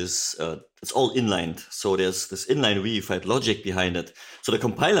it is, it's all inlined. So there's this inline reified logic behind it. So the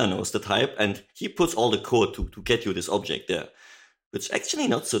compiler knows the type and he puts all the code to get you this object there. Which is actually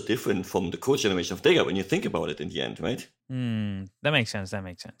not so different from the code generation of Dagger when you think about it in the end, right? That makes sense.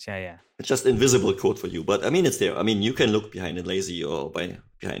 Yeah. It's just invisible code for you. But I mean, it's there. I mean, you can look behind it lazy or by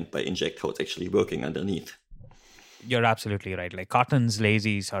inject how it's actually working underneath. You're absolutely right. Like Kotlin's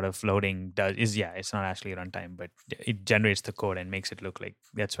lazy sort of loading it's not actually runtime, but it generates the code and makes it look like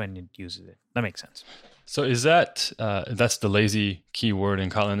that's when it uses it. That makes sense. So is that that's the lazy keyword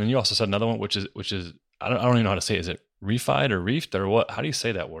in Kotlin? And you also said another one, which is I don't even know how to say it. Is it reified or reefed or what? How do you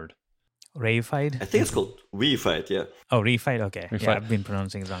say that word? Reified? I think it's called reified, yeah. Oh, reified. Okay. Reified. Yeah, I've been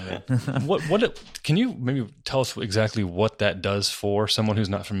pronouncing it wrong. Yeah. Can you maybe tell us exactly what that does for someone who's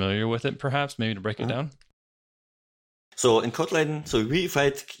not familiar with it, perhaps, maybe to break it down? So in Kotlin,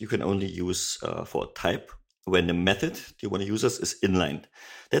 reified you can only use for a type when the method you want to use is inlined.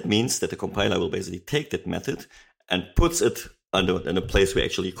 That means that the compiler will basically take that method and puts it in a place we're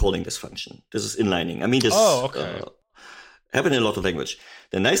actually calling this function. This is inlining. I mean, this happens in a lot of language.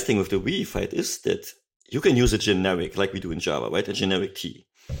 The nice thing with the reified is that you can use a generic, like we do in Java, right? A generic T.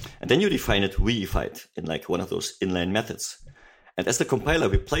 And then you define it reified in like one of those inline methods. And as the compiler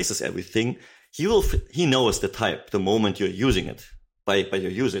replaces everything, he knows the type the moment you're using it by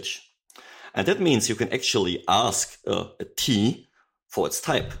your usage. And that means you can actually ask a T for its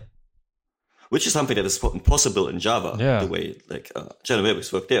type, which is something that is impossible in Java, the way like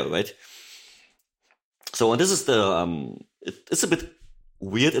generics work there, right? So, and this is it's a bit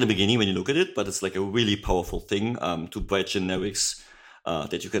weird in the beginning when you look at it, but it's like a really powerful thing to write generics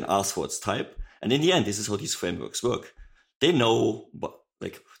that you can ask for its type. And in the end, this is how these frameworks work. They know,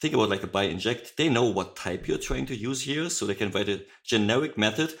 think about like a by inject, they know what type you're trying to use here, so they can write a generic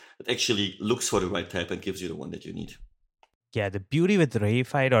method that actually looks for the right type and gives you the one that you need. Yeah, the beauty with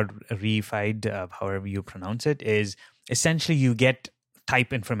reified or reified, however you pronounce it, is essentially you get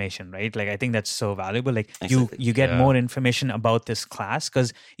type information, right? Like I think that's so valuable. Like exactly. you get more information about this class,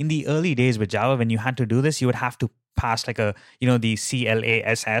 because in the early days with Java, when you had to do this, you would have to pass like the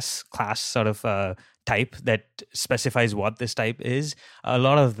CLASS class sort of type that specifies what this type is, a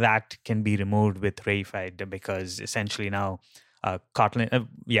lot of that can be removed with Reified, because essentially now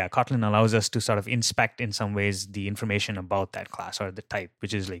Kotlin allows us to sort of inspect in some ways the information about that class or the type,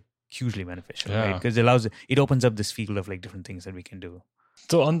 which is like hugely beneficial, right? Because it opens up this field of like different things that we can do.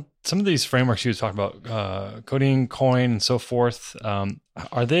 So on some of these frameworks you talk about, Codeine, Coin, and so forth,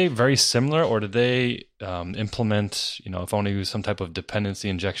 are they very similar, or do they implement, if I want to use some type of dependency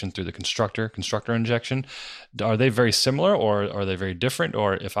injection through the constructor injection, are they very similar, or are they very different?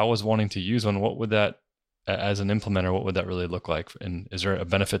 Or if I was wanting to use one, what would that, as an implementer, what would that really look like? And is there a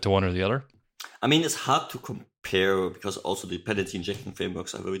benefit to one or the other? I mean, it's hard to compare because also the dependency injection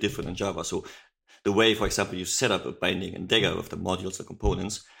frameworks are very different in Java. So the way, for example, you set up a binding in Dagger with the modules and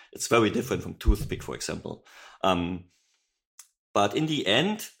components, it's very different from Toothpick, for example. But in the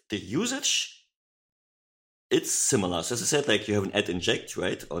end, the usage, it's similar. So as I said, like you have an add inject,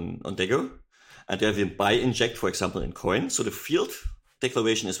 right, on Dagger, and you have a by inject, for example, in Coin. So the field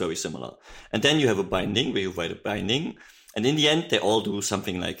declaration is very similar. And then you have a binding where you write a binding. And in the end, they all do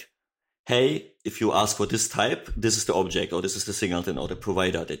something like, hey, if you ask for this type, this is the object, or this is the singleton, or the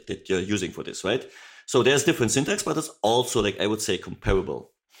provider that you're using for this, right? So there's different syntax, but it's also, like, I would say,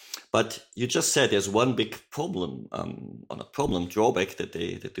 comparable. But you just said there's one big problem, drawback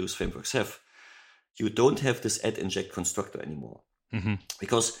that those frameworks have. You don't have this add inject constructor anymore. Mm-hmm.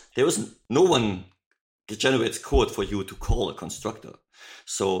 Because there is no one that generates code for you to call a constructor.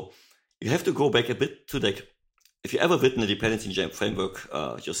 So you have to go back a bit to, like, if you ever written a dependency injection framework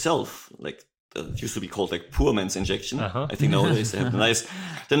yourself, like it used to be called like poor man's injection. Uh-huh. I think nowadays they have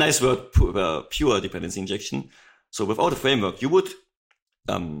the nice word pure dependency injection. So without a framework, you would,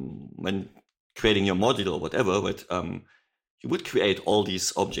 when creating your module or whatever, but you would create all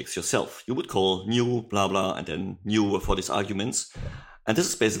these objects yourself. You would call new blah blah and then new for these arguments, and this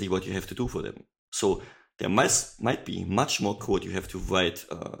is basically what you have to do for them. So there might be much more code you have to write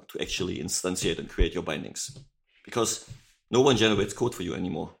to actually instantiate and create your bindings, because no one generates code for you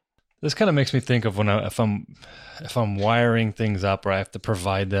anymore. This kind of makes me think of if I'm wiring things up, or I have to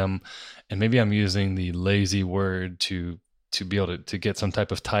provide them, and maybe I'm using the lazy word to be able to get some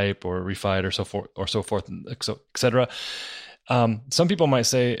type of type or Reified or so forth, etc. Some people might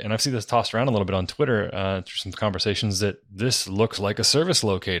say, and I've seen this tossed around a little bit on Twitter through some conversations, that this looks like a service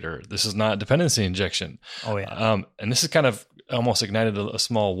locator. This is not dependency injection. Oh yeah. And this has kind of almost ignited a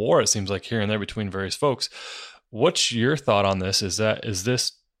small war, it seems like, here and there between various folks. What's your thought on this? Is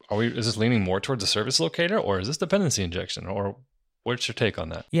this leaning more towards a service locator, or is this dependency injection, or what's your take on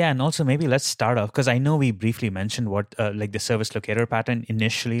that? Yeah, and also maybe let's start off, because I know we briefly mentioned what like the service locator pattern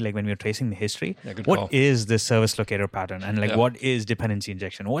initially, like when we were tracing the history. Yeah, what is the service locator pattern, and like what is dependency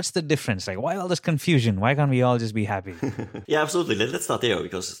injection? What's the difference? Like, why all this confusion? Why can't we all just be happy? Yeah, absolutely. Let's start there,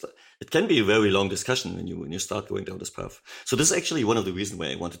 because it can be a very long discussion when you start going down this path. So this is actually one of the reasons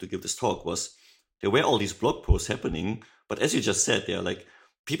why I wanted to give this talk. Was there were all these blog posts happening, but as you just said, they're like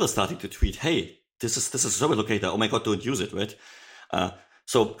people starting to tweet, "Hey, this is a service locator. Oh my God, don't use it!" Right?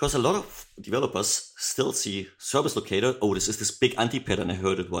 So because a lot of developers still see service locator, oh, this is this big anti-pattern. I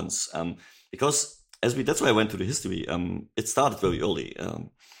heard it once. Because that's why I went to the history. It started very early.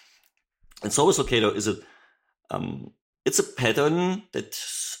 And service locator is it's a pattern that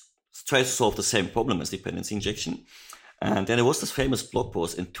tries to solve the same problem as dependency injection. And then there was this famous blog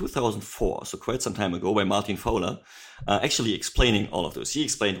post in 2004, so quite some time ago, by Martin Fowler, actually explaining all of this. He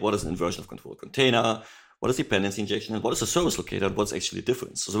explained what is an inversion of control container, what is dependency injection, and what is a service locator, and what's actually the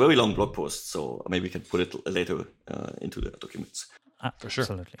difference. So it's a very long blog post, so maybe we can put it later into the documents. For sure.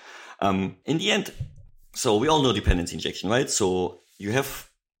 Absolutely. In the end, so we all know dependency injection, right? So you have,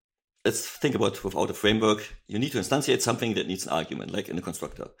 let's think about without a framework, you need to instantiate something that needs an argument, like in the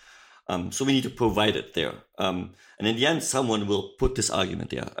constructor. So we need to provide it there. And in the end, someone will put this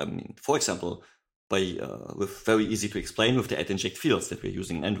argument there. I mean, for example, with very easy to explain with the add inject fields that we're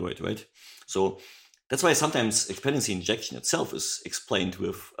using in Android, right? So that's why sometimes dependency injection itself is explained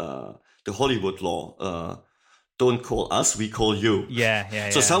with the Hollywood law. Don't call us, we call you. Yeah.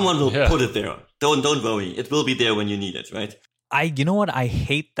 So someone will put it there. Don't worry. It will be there when you need it, right? You know what? I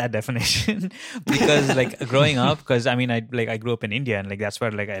hate that definition because like growing up, because I mean, I grew up in India, and like that's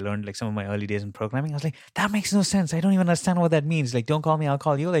where like I learned like some of my early days in programming. I was like, that makes no sense. I don't even understand what that means. Like, don't call me, I'll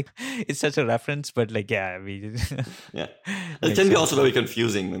call you. Like, it's such a reference, but like, yeah, it can be also very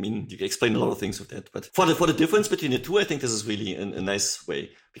confusing. I mean, you can explain a lot of things with that, but for the difference between the two, I think this is really a nice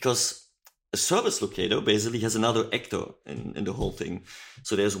way, because a service locator basically has another actor in the whole thing.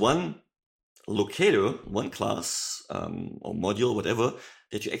 So there's one locator, one class or module, whatever,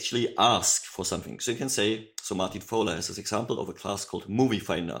 that you actually ask for something. So you can say, so Martin Fowler has this example of a class called Movie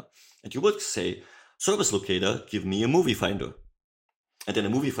Finder. And you would say, service locator, give me a movie finder. And then a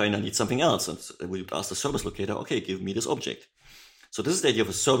movie finder needs something else. And we would ask the service locator, okay, give me this object. So this is the idea of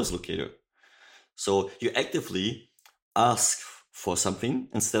a service locator. So you actively ask for something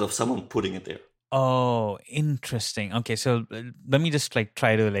instead of someone putting it there. Oh, interesting. Okay, so let me just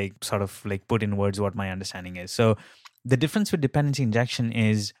try to sort of put in words what my understanding is. So the difference with dependency injection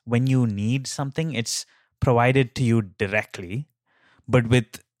is when you need something, it's provided to you directly.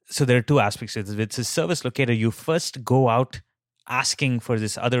 But so there are two aspects. With a service locator, you first go out asking for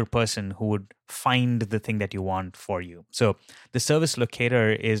this other person who would find the thing that you want for you. So the service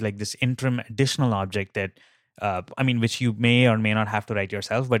locator is this interim additional object that which you may or may not have to write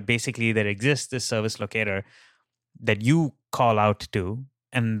yourself, but basically there exists this service locator that you call out to,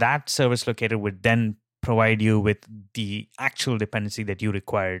 and that service locator would then provide you with the actual dependency that you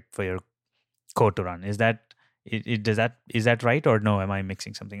required for your code to run. Is that right, or no? Am I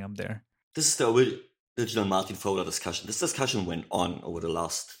mixing something up there? This is the original Martin Fowler discussion. This discussion went on over the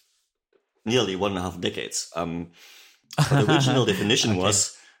last nearly 1.5 decades. The original definition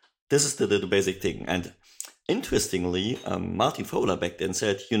was, this is the basic thing. And interestingly, Martin Fowler back then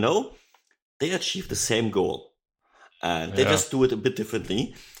said, they achieve the same goal. And they just do it a bit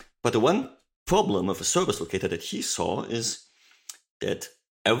differently. But the one problem of a service locator that he saw is that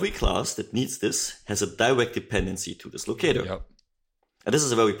every class that needs this has a direct dependency to this locator. Yep. And this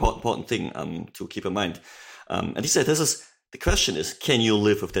is a very important thing to keep in mind. And he said, the question is, can you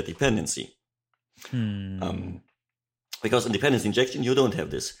live with that dependency? Because in dependency injection, you don't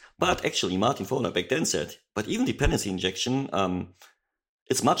have this. But actually, Martin Fowler back then said, but even dependency injection,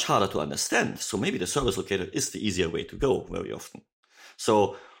 it's much harder to understand. So maybe the service locator is the easier way to go very often.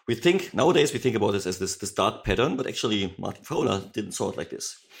 So nowadays we think about this as this dark pattern, but actually Martin Fowler didn't saw it like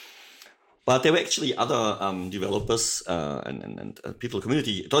this. But there were actually other developers and people in the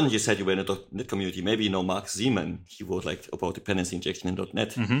community. Don, you said you were in the .NET community. Maybe you know Mark Zeman. He wrote about dependency injection in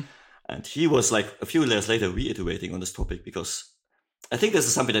 .NET. Mm-hmm. And he was a few years later reiterating on this topic, because I think this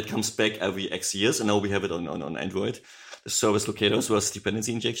is something that comes back every X years. And now we have it on Android, the service locators versus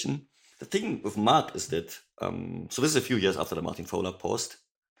dependency injection. The thing with Mark is that, so this is a few years after the Martin Fowler post.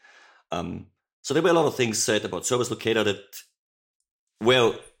 So there were a lot of things said about service locator that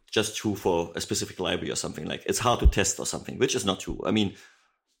were just true for a specific library or something, like it's hard to test or something, which is not true. I mean,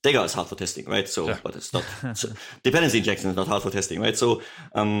 Dagger is hard for testing, right? So, yeah. But it's not, dependency injection is not hard for testing, right? So,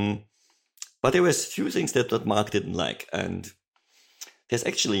 but there were a few things that Mark didn't like. And there's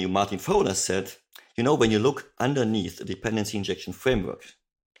actually, Martin Fowler said, when you look underneath the dependency injection framework,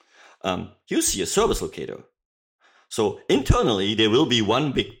 you see a service locator. So internally, there will be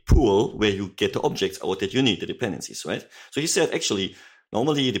one big pool where you get the objects out that you need, the dependencies, right? So he said, actually,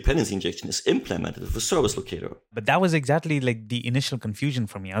 normally dependency injection is implemented with a service locator. But that was exactly the initial confusion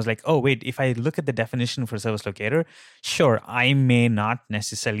for me. I was like, oh, wait, if I look at the definition for service locator, sure, I may not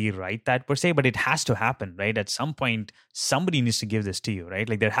necessarily write that per se, but it has to happen, right? At some point, somebody needs to give this to you,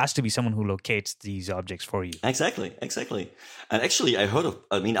 right? There has to be someone who locates these objects for you. Exactly. And actually, I heard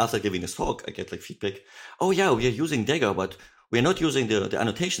after giving this talk, I get feedback, oh yeah, we are using Dagger, but we're not using the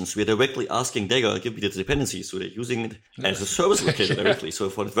annotations. We're directly asking Dagger, give me the dependencies. So they're using it as a service locator directly. So I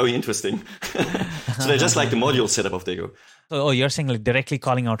thought it very interesting. So they're just like the module setup of Dagger. Oh, you're saying directly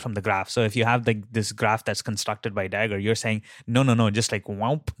calling out from the graph. So if you have this graph that's constructed by Dagger, you're saying, no, just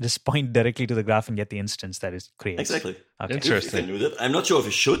whoop, just point directly to the graph and get the instance that is created. Exactly. Okay. Interesting. You can use it. I'm not sure if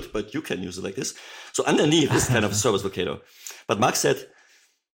you should, but you can use it like this. So underneath is kind of a service locator. But Mark said,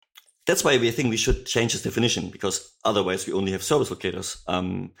 that's why we think we should change this definition, because otherwise we only have service locators.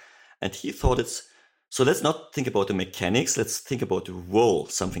 And he thought so let's not think about the mechanics, let's think about the role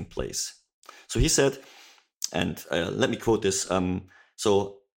something plays. So he said, and let me quote this,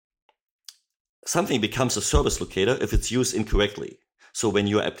 so something becomes a service locator if it's used incorrectly. So when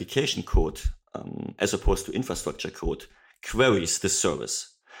your application code, as opposed to infrastructure code, queries this service,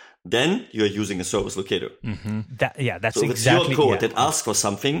 then you're using a service locator. Mm-hmm. That's so exactly it's your code that asks for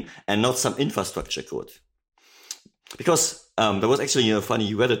something and not some infrastructure code. Because there was actually a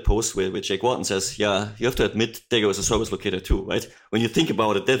funny Reddit post where Jake Wharton says, yeah, you have to admit Dagger is a service locator too, right? When you think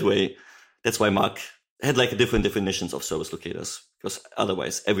about it that way, that's why Mark had different definitions of service locators, because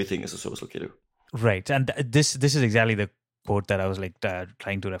otherwise everything is a service locator. Right. And this is exactly the quote that I was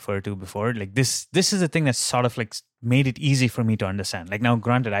trying to refer to before. This is the thing that sort of made it easy for me to understand. Now,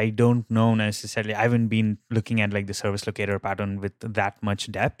 granted, I don't know necessarily, I haven't been looking at the service locator pattern with that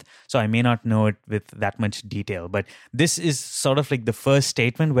much depth, so I may not know it with that much detail. But this is sort of the first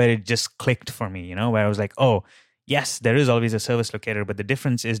statement where it just clicked for me, where I was like, oh, yes, there is always a service locator, but the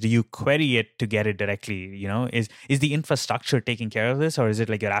difference is, do you query it to get it directly? Is the infrastructure taking care of this, or is it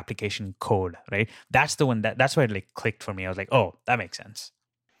like your application code, right? That's the one that's where it like clicked for me. I was like, oh, that makes sense.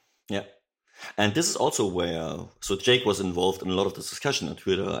 Yeah. And this is also where, so Jake was involved in a lot of this discussion on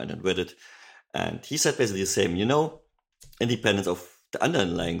Twitter and on Reddit. And he said basically the same, independent of the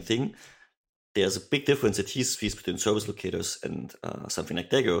underlying thing, there's a big difference that he sees between service locators and something like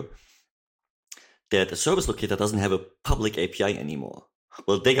Dagger, that a service locator doesn't have a public API anymore.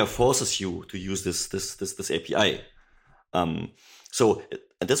 Well, Dagger forces you to use this API. So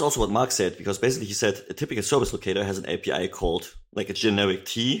that's also what Mark said, because basically he said a typical service locator has an API called like a generic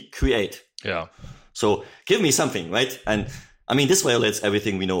T create. Yeah. So give me something, right? And I mean, this violates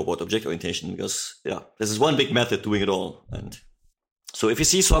everything we know about object orientation, because this is one big method doing it all. And so if you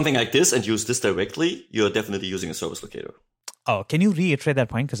see something like this and use this directly, you're definitely using a service locator. Oh, can you reiterate that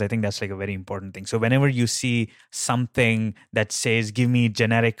point? Because I think that's like a very important thing. So whenever you see something that says, give me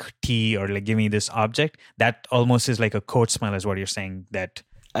generic T or like give me this object, that almost is like a code smell is what you're saying. That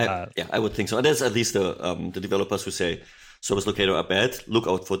I would think so. And that's at least the developers who say service locator are bad. Look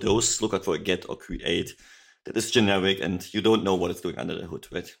out for those. Look out for a get or create that is generic and you don't know what it's doing under the hood,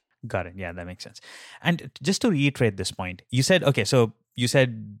 right? Got it. Yeah, that makes sense. And just to reiterate this point, you said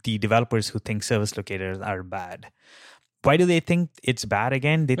the developers who think service locators are bad. Why do they think it's bad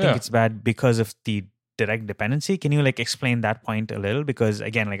again? They think it's bad because of the direct dependency. Can you like explain that point a little? Because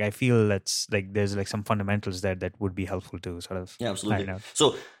again, like I feel that's like there's like some fundamentals there that would be helpful to sort of. Yeah, absolutely.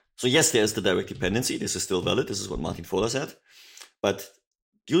 So yes, there's the direct dependency. This is still valid. This is what Martin Fowler said. But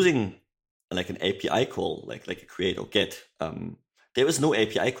using like an API call, like a create or get, there is no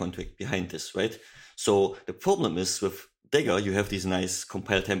API contract behind this, right? So the problem is with Dagger, you have these nice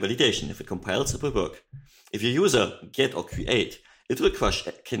compile time validation. If it compiles, it will work. If your user get or create, it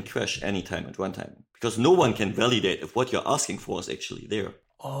can crash anytime at runtime, because no one can validate if what you're asking for is actually there.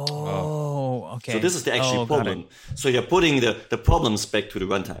 Oh, okay. So this is the actual problem. So you're putting the problems back to the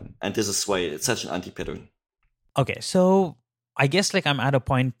runtime, and this is why it's such an anti-pattern. Okay, so I guess like I'm at a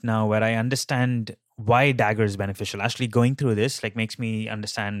point now where I understand why Dagger is beneficial. Actually, going through this like makes me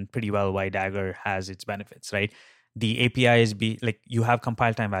understand pretty well why Dagger has its benefits, right? The API is you have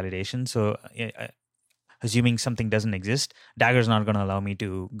compile time validation, so assuming something doesn't exist, Dagger is not going to allow me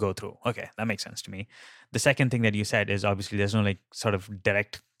to go through. Okay, that makes sense to me. The second thing that you said is obviously there's no like sort of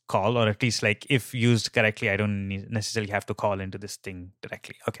direct call, or at least like if used correctly, I don't necessarily have to call into this thing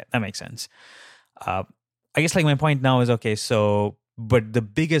directly. Okay, that makes sense. I guess like my point now is, okay, so, but the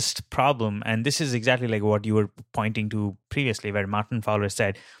biggest problem, and this is exactly like what you were pointing to previously, where Martin Fowler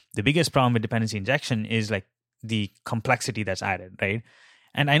said, the biggest problem with dependency injection is like the complexity that's added, right?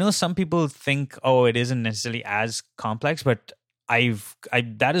 And I know some people think, oh, it isn't necessarily as complex, but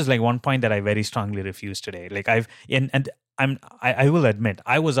that is like one point that I very strongly refuse today. Like I will admit,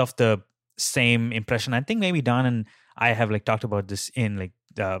 I was of the same impression. I think maybe Don and I have like talked about this in like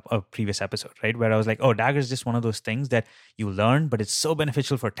a previous episode, right? Where I was like, oh, Dagger is just one of those things that you learn, but it's so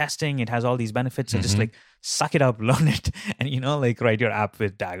beneficial for testing. It has all these benefits. So just like suck it up, learn it, and like write your app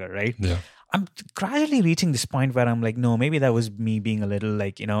with Dagger, right? Yeah. I'm gradually reaching this point where I'm like, no, maybe that was me being a little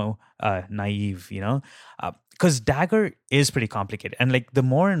like, naive, because Dagger is pretty complicated. And like the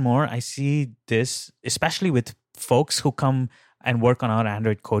more and more I see this, especially with folks who come and work on our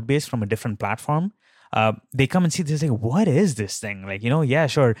Android code base from a different platform, they come and see this, like, what is this thing? Like, yeah,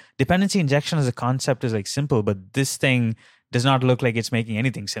 sure. Dependency injection as a concept is like simple, but this thing does not look like it's making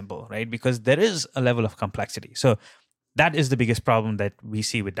anything simple, right? Because there is a level of complexity. So that is the biggest problem that we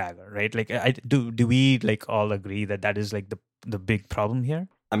see with Dagger, right? Like, do we like all agree that is like the big problem here?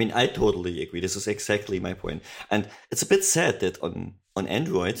 I mean, I totally agree. This is exactly my point. And it's a bit sad that on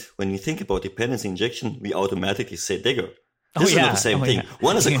Android, when you think about dependency injection, we automatically say Dagger. This is not the same thing. Yeah.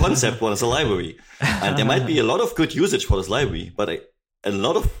 One is a concept, one is a library. And there might be a lot of good usage for this library, but a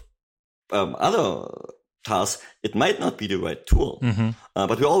lot of other tasks, it might not be the right tool.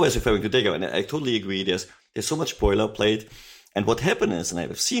 But we're always referring to Dagger. And I totally agree. There's so much boilerplate. And what happened is, and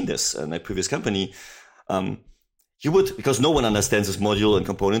I've seen this in my previous company, you would, because no one understands this module and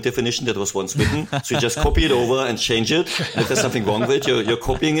component definition that was once written, so you just copy it over and change it. And if there's something wrong with it, you're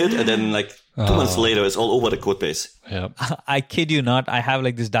copying it, and then like 2 months later, it's all over the code base. Yep. I kid you not, I have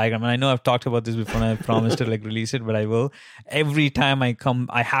like this diagram, and I know I've talked about this before, and I promised to like release it, but I will. Every time I come,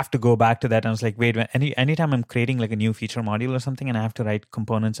 I have to go back to that. And I was like, wait, anytime I'm creating like a new feature module or something, and I have to write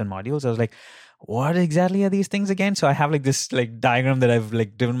components and modules, I was like, what exactly are these things again? So I have like this like diagram that I've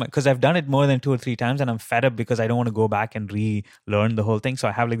like driven because I've done it more than 2 or 3 times and I'm fed up because I don't want to go back and relearn the whole thing. So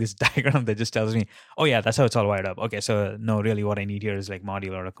I have like this diagram that just tells me, oh yeah, that's how it's all wired up. Okay, so no, really what I need here is like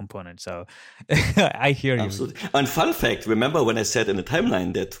module or a component. So I hear you. Absolutely. And fun fact, remember when I said in the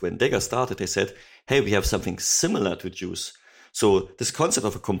timeline that when Dagger started, they said, hey, we have something similar to Juice. So this concept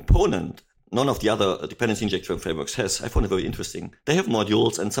of a component, none of the other dependency injection frameworks has. I found it very interesting. They have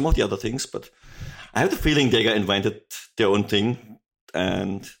modules and some of the other things, but I have the feeling Dagger invented their own thing,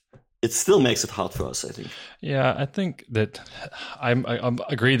 and it still makes it hard for us, I think. Yeah, I think that I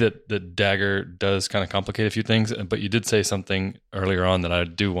agree that Dagger does kind of complicate a few things, but you did say something earlier on that I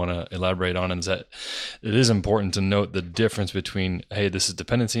do want to elaborate on, and is that it is important to note the difference between, hey, this is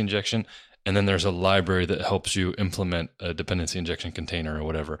dependency injection, and then there's a library that helps you implement a dependency injection container or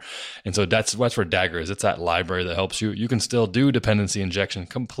whatever. And so that's where Dagger is. It's that library that helps you. You can still do dependency injection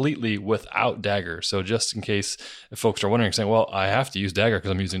completely without Dagger. So just in case if folks are wondering, saying, well, I have to use Dagger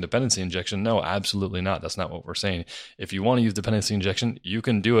because I'm using dependency injection. No, absolutely not. That's not what we're saying. If you want to use dependency injection, you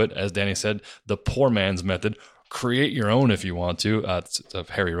can do it, as Danny said, the poor man's method. Create your own if you want to. It's a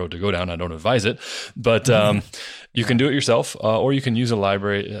hairy road to go down. I don't advise it, but you can do it yourself, or you can use a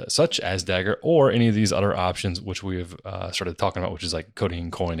library such as Dagger or any of these other options, which we have started talking about, which is like Codeine,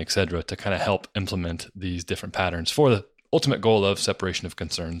 Coin, etc., to kind of help implement these different patterns for the ultimate goal of separation of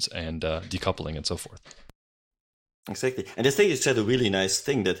concerns and decoupling and so forth. Exactly. And I think you said a really nice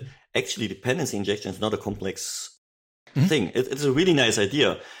thing that actually dependency injection is not a complex thing. It's a really nice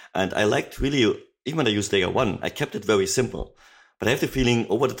idea. And I liked really, even when I used Dagger 1, I kept it very simple. But I have the feeling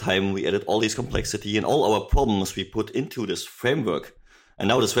over the time we added all this complexity and all our problems we put into this framework. And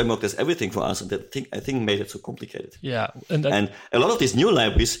now this framework does everything for us. And that I think made it so complicated. Yeah. And a lot of these new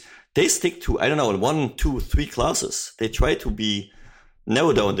libraries, they stick to, 1, 2, 3 classes. They try to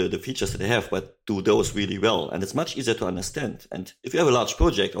narrow down the features that they have, but do those really well. And it's much easier to understand. And if you have a large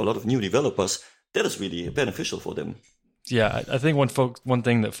project or a lot of new developers, that is really beneficial for them. Yeah, I think one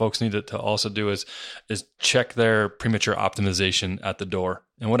thing that folks need to also do is check their premature optimization at the door.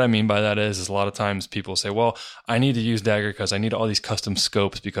 And what I mean by that is a lot of times people say, well, I need to use Dagger because I need all these custom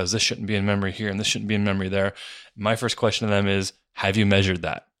scopes because this shouldn't be in memory here and this shouldn't be in memory there. My first question to them is, have you measured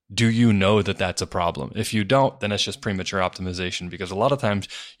that? Do you know that that's a problem? If you don't, then it's just premature optimization, because a lot of times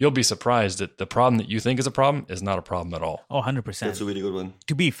you'll be surprised that the problem that you think is a problem is not a problem at all. Oh, 100%. That's a really good one.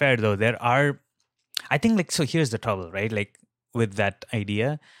 To be fair, though, I think so here's the trouble, right? Like with that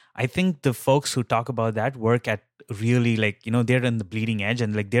idea, I think the folks who talk about that work at really they're on the bleeding edge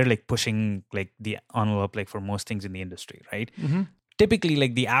and they're pushing the envelope for most things in the industry, right? Mm-hmm. Typically,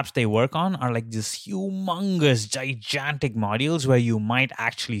 the apps they work on are this humongous, gigantic modules where you might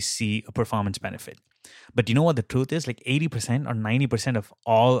actually see a performance benefit. But you know what the truth is? 80% or 90% of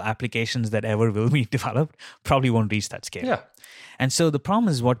all applications that ever will be developed probably won't reach that scale. Yeah. And so the problem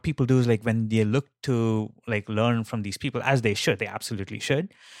is what people do is when they look to learn from these people, as they should, they absolutely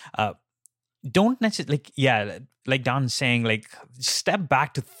should, don't necessarily, like Don's saying, step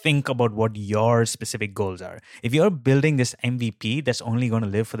back to think about what your specific goals are. If you're building this MVP that's only going to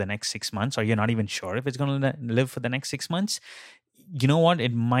live for the next 6 months, or you're not even sure if it's going to live for the next 6 months, you know what?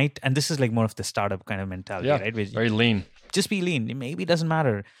 It might, and this is more of the startup kind of mentality, right? Very lean. Just be lean. Maybe it doesn't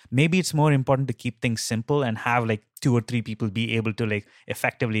matter. Maybe it's more important to keep things simple and have 2 or 3 people be able to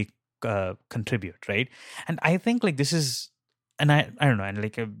effectively contribute, right? And I think this is, and I don't know, and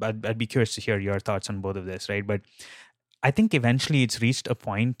I'd be curious to hear your thoughts on both of this, right? But I think eventually it's reached a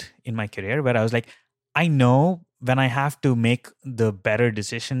point in my career where I was I know when I have to make the better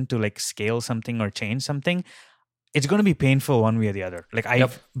decision to scale something or change something, it's going to be painful one way or the other.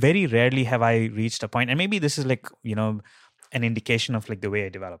 Very rarely have I reached a point, and maybe this is an indication of the way I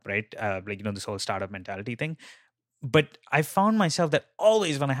develop, right? This whole startup mentality thing. But I found myself that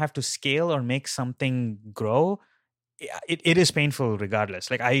always when I have to scale or make something grow, it is painful regardless.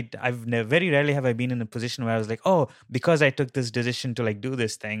 Very rarely have I been in a position where I was because I took this decision to do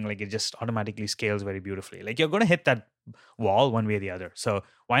this thing, it just automatically scales very beautifully. You're going to hit that wall one way or the other. So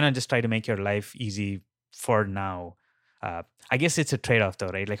why not just try to make your life easy for now? I guess it's a trade-off though,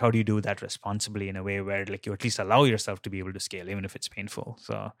 right? How do you do that responsibly in a way where you at least allow yourself to be able to scale, even if it's painful?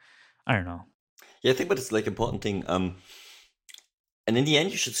 So I don't know. Yeah, I think, but it's important thing. And in the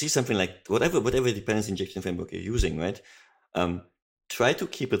end, you should see something whatever dependency injection framework you're using, right? Try to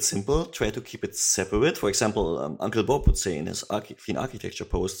keep it simple. Try to keep it separate. For example, Uncle Bob would say in his clean architecture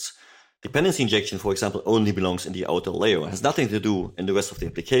posts, dependency injection, for example, only belongs in the outer layer. It has nothing to do in the rest of the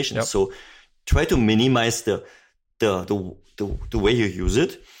application. Yep. So try to minimize the way you use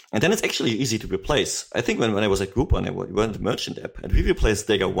it. And then it's actually easy to replace. I think when I was at Groupon, we were in the merchant app, and we replaced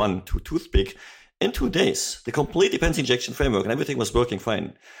Dagger 1 to Toothpick in 2 days. The complete dependency injection framework, and everything was working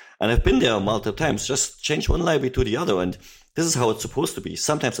fine. And I've been there multiple times, just change one library to the other, and this is how it's supposed to be.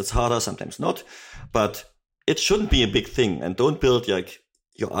 Sometimes it's harder, sometimes not, but it shouldn't be a big thing. And don't build your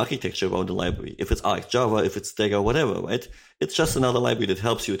architecture around the library. If it's ArcJava, if it's Dagger, whatever, right? It's just another library that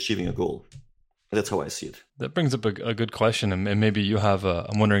helps you achieving a goal. That's how I see it. That brings up a good question, and maybe you have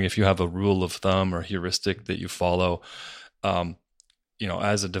I'm wondering if you have a rule of thumb or heuristic that you follow.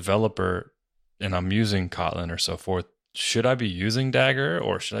 As a developer, and I'm using Kotlin or so forth, should I be using Dagger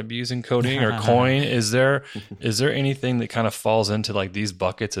or should I be using coding or Coin? Is there anything that kind of falls into like these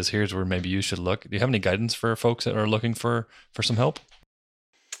buckets as here's where maybe you should look? Do you have any guidance for folks that are looking for some help?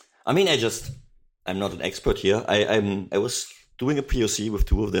 I mean, I'm not an expert here. I was doing a POC with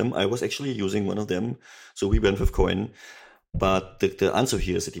 2 of them. I was actually using one of them. So we went with Coin. But the answer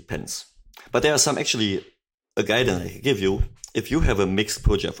here is it depends. But there are some actually a guidance I can give you. If you have a mixed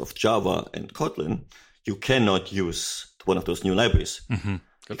project of Java and Kotlin, you cannot use one of those new libraries. Mm-hmm.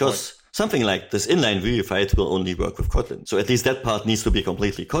 Because something like this inline verified will only work with Kotlin. So at least that part needs to be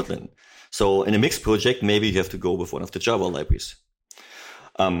completely Kotlin. So in a mixed project, maybe you have to go with one of the Java libraries.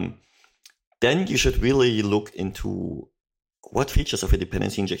 Then you should really look into what features of a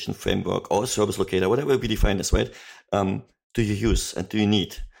dependency injection framework or service locator, whatever we define as, right, do you use and do you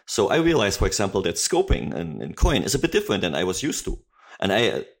need? So I realized, for example, that scoping in Coin is a bit different than I was used to. And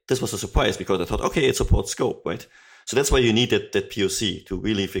this was a surprise because I thought, okay, it supports scope, right? So that's why you need that POC to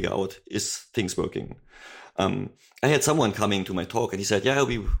really figure out, is things working? I had someone coming to my talk and he said, yeah,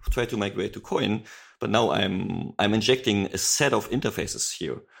 we tried to migrate to Coin, but now I'm injecting a set of interfaces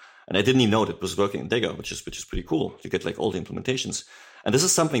here. And I didn't even know that it was working in Dagger, which is pretty cool. You get like all the implementations. And this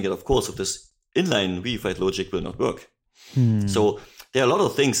is something that, of course, with this inline verified logic will not work. So there are a lot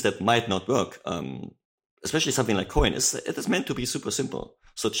of things that might not work, especially something like Coin. It is meant to be super simple.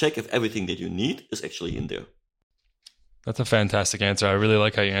 So check if everything that you need is actually in there. That's a fantastic answer. I really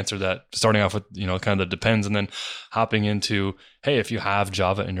like how you answered that, starting off with, kind of the depends and then hopping into, hey, if you have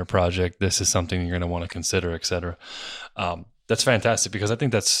Java in your project, this is something you're going to want to consider, et cetera. That's fantastic because I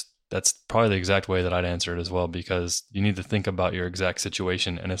think that's probably the exact way that I'd answer it as well, because you need to think about your exact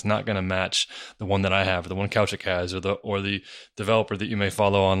situation and it's not going to match the one that I have, the one Kaushik has, or the developer that you may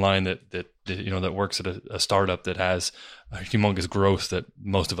follow online that works at a startup that has a humongous growth that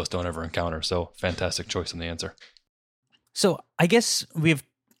most of us don't ever encounter. So fantastic choice in the answer. So I guess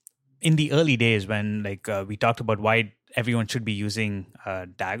in the early days when we talked about why everyone should be using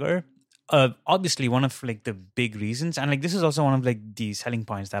Dagger, obviously one of the big reasons, and this is also one of the selling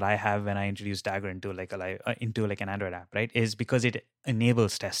points that I have when I introduce Dagger into an Android app, right, is because it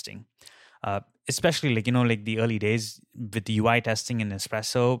enables testing. Especially the early days with the UI testing in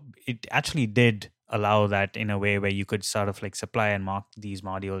Espresso, it actually did allow that in a way where you could sort of supply and mock these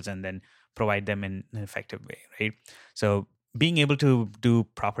modules and then provide them in an effective way, right? So being able to do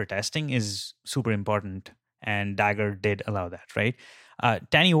proper testing is super important, and Dagger did allow that, right?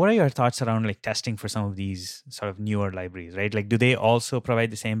 Danny, what are your thoughts around testing for some of these sort of newer libraries, right? Do they also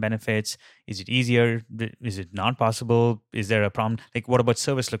provide the same benefits? Is it easier? Is it not possible? Is there a problem? What about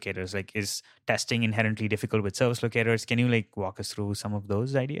service locators? Is testing inherently difficult with service locators? Can you walk us through some of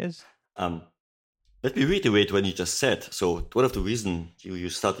those ideas? Let me reiterate what you just said. So one of the reasons you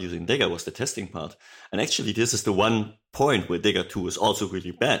started using Dagger was the testing part. And actually, this is the one point where Dagger 2 is also really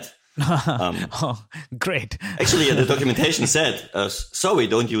bad. Oh, great. Actually, the documentation said, sorry,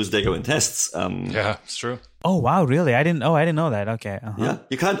 don't use Dagger in tests. Yeah, it's true. Oh, wow, really? I didn't know that. Okay. Uh-huh. Yeah,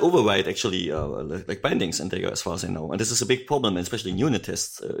 you can't override actually bindings in Dagger as far as I know. And this is a big problem, especially in unit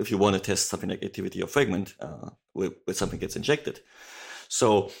tests, if you want to test something like activity or fragment where something gets injected.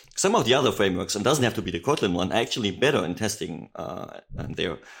 So some of the other frameworks, and doesn't have to be the Kotlin one, are actually better in testing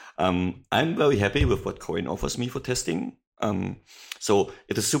there. I'm very happy with what Coin offers me for testing. So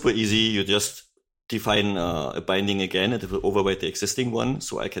it is super easy. You just define a binding again, and it will override the existing one.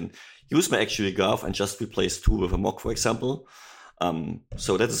 So I can use my actual graph and just replace 2 with a mock, for example.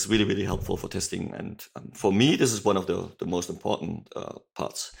 So that is really, really helpful for testing. And for me, this is one of the most important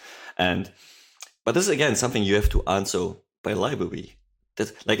parts. But this is, again, something you have to answer by library.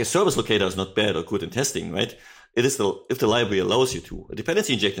 That, a service locator is not bad or good in testing, right? It is if the library allows you to. A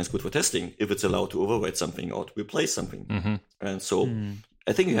dependency injection is good for testing if it's allowed to override something or to replace something. Mm-hmm. And so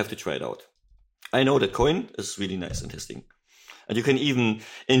I think you have to try it out. I know that Coin is really nice in testing. And you can even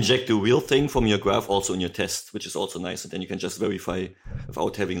inject the real thing from your graph also in your test, which is also nice. And then you can just verify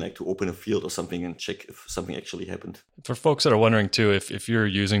without having to open a field or something and check if something actually happened. For folks that are wondering too, if you're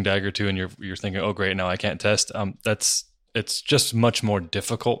using Dagger 2 and you're thinking, oh, great, now I can't test, that's it's just much more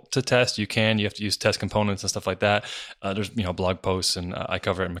difficult to test. You have to use test components and stuff like that. There's blog posts, and I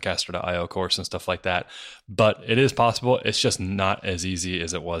cover it in Macaster.io course and stuff like that. But it is possible. It's just not as easy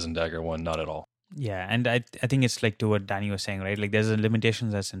as it was in Dagger 1, not at all. Yeah, and I think it's like to what Danny was saying, right? Like there's a limitation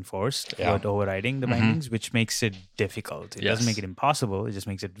that's enforced about overriding the bindings, which makes it difficult. It doesn't make it impossible. It just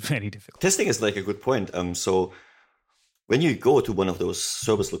makes it very difficult. Testing is like a good point. So when you go to one of those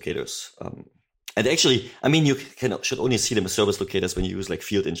service locators, and actually, I mean, you should only see them as service locators when you use like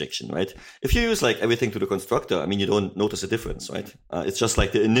field injection, right? If you use like everything to the constructor, I mean, you don't notice a difference, right? It's just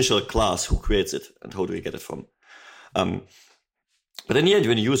like the initial class who creates it and how do you get it from. But in the end,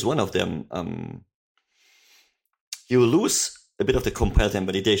 when you use one of them, you lose a bit of the compile time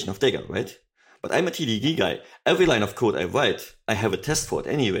validation of Dagger, right? But I'm a TDD guy. Every line of code I write, I have a test for it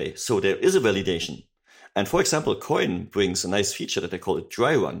anyway. So there is a validation. And for example, Coin brings a nice feature that I call it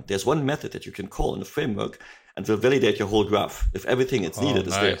dry run. There's one method that you can call in the framework and will validate your whole graph if everything that's needed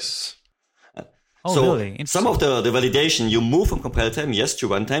is there. So really? Some of the validation, you move from compile time, yes, to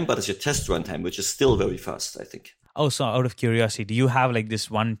runtime, but it's your test runtime, which is still very fast, I think. Oh, so out of curiosity, do you have like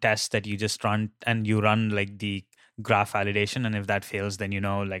this one test that you just run and you run like the graph validation, and if that fails, then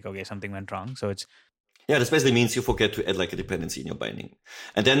like, okay, something went wrong? So it's... Yeah, this basically means you forget to add like a dependency in your binding.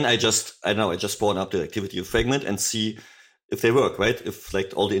 And then I just spawn up the activity of fragment and see if they work, right? If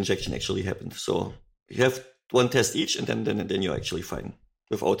like all the injection actually happened. So you have one test each, and then you're actually fine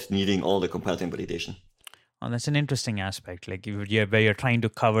without needing all the compile time validation. Oh, that's an interesting aspect. Like where you're trying to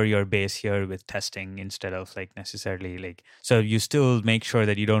cover your base here with testing instead of like necessarily like, so you still make sure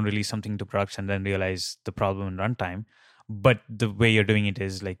that you don't release something to production and then realize the problem in runtime. But the way you're doing it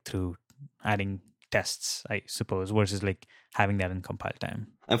is like through adding tests, I suppose, versus like having that in compile time.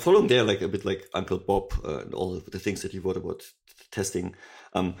 I'm following there like a bit like Uncle Bob and all of the things that he wrote about testing.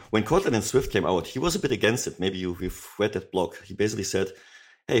 When Kotlin and Swift came out, he was a bit against it. Maybe you've read that blog. He basically said,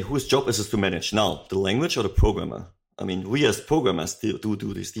 hey, whose job is this to manage now, the language or the programmer? I mean, we as programmers do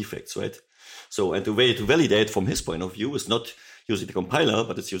these defects, right? So, and the way to validate from his point of view is not using the compiler,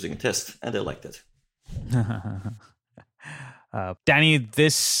 but it's using a test. And I like that. Danny,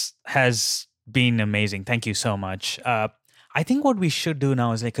 this has been amazing. Thank you so much. I think what we should do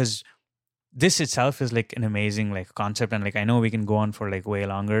now is like, because this itself is like an amazing like concept, and like I know we can go on for like way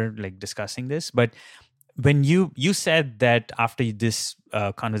longer like discussing this, but when you said that after this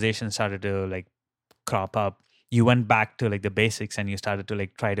conversation started to like crop up, you went back to like the basics and you started to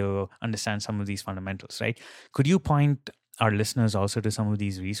like try to understand some of these fundamentals, right? Could you point our listeners also to some of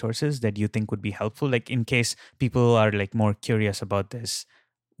these resources that you think would be helpful? Like in case people are like more curious about this,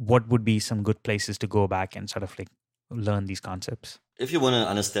 what would be some good places to go back and sort of like learn these concepts? If you want to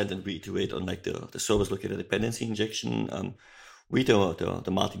understand and reiterate on like the service locator dependency injection, read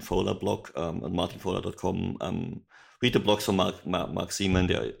the Martin Fowler blog on martinfowler.com. Read the blogs from Mark Seaman.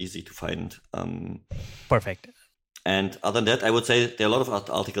 They're easy to find. Perfect. And other than that, I would say there are a lot of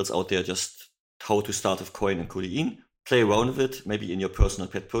articles out there just how to start with Coin and Codeine. Play around with it, maybe in your personal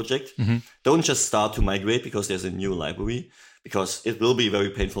pet project. Mm-hmm. Don't just start to migrate because there's a new library, because it will be a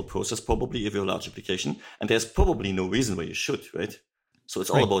very painful process probably if you're a large application. And there's probably no reason why you should, right? So it's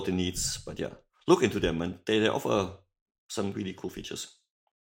all about the needs. But yeah, look into them, and they offer some really cool features.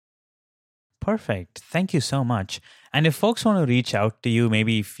 Perfect. Thank you so much. And if folks want to reach out to you,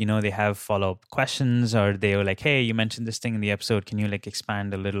 maybe if they have follow-up questions, or they were like, hey, you mentioned this thing in the episode, can you like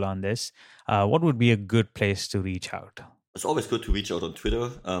expand a little on this? What would be a good place to reach out? It's always good to reach out on Twitter,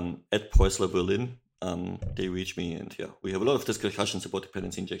 at Preussler Berlin. They reach me, and yeah, we have a lot of discussions about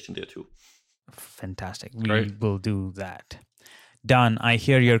dependency injection there too. Fantastic. We will do that. Don, I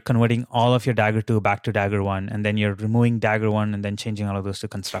hear you're converting all of your Dagger 2 back to Dagger 1, and then you're removing Dagger 1 and then changing all of those to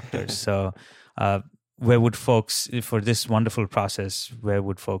constructors. So where would folks, for this wonderful process, where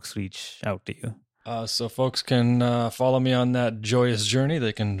would folks reach out to you? So folks can follow me on that joyous journey.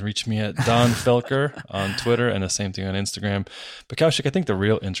 They can reach me at Don Felker on Twitter, and the same thing on Instagram. But Kaushik, I think the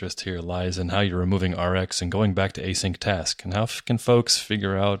real interest here lies in how you're removing RX and going back to async task. And how can folks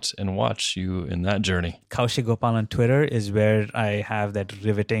figure out and watch you in that journey? Kaushik Gopal on Twitter is where I have that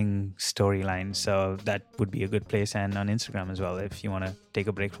riveting storyline. So that would be a good place. And on Instagram as well, if you want to take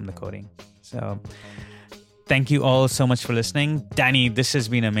a break from the coding. So thank you all so much for listening. Danny, this has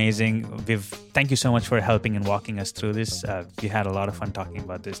been amazing. Thank you so much for helping and walking us through this. We had a lot of fun talking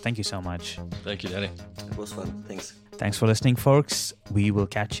about this. Thank you so much. Thank you, Danny. It was fun. Thanks. Thanks for listening, folks. We will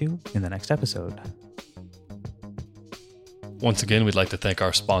catch you in the next episode. Once again, we'd like to thank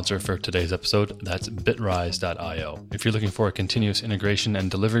our sponsor for today's episode. That's Bitrise.io. If you're looking for a continuous integration and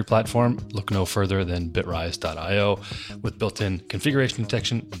delivery platform, look no further than Bitrise.io. With built-in configuration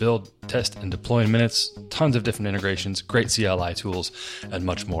detection, build, test, and deploy in minutes, tons of different integrations, great CLI tools, and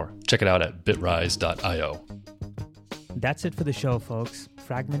much more. Check it out at Bitrise.io. That's it for the show, folks.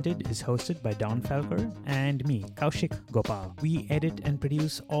 Fragmented is hosted by Don Felker and me, Kaushik Gopal. We edit and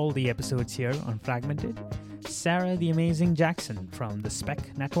produce all the episodes here on Fragmented. Sarah the Amazing Jackson from the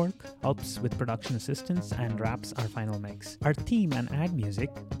Spec Network helps with production assistance and wraps our final mix. Our theme and ad music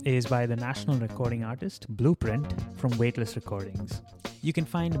is by the national recording artist Blueprint from Weightless Recordings. You can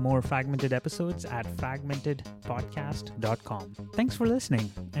find more Fragmented episodes at fragmentedpodcast.com. Thanks for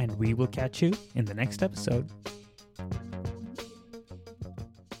listening, and we will catch you in the next episode.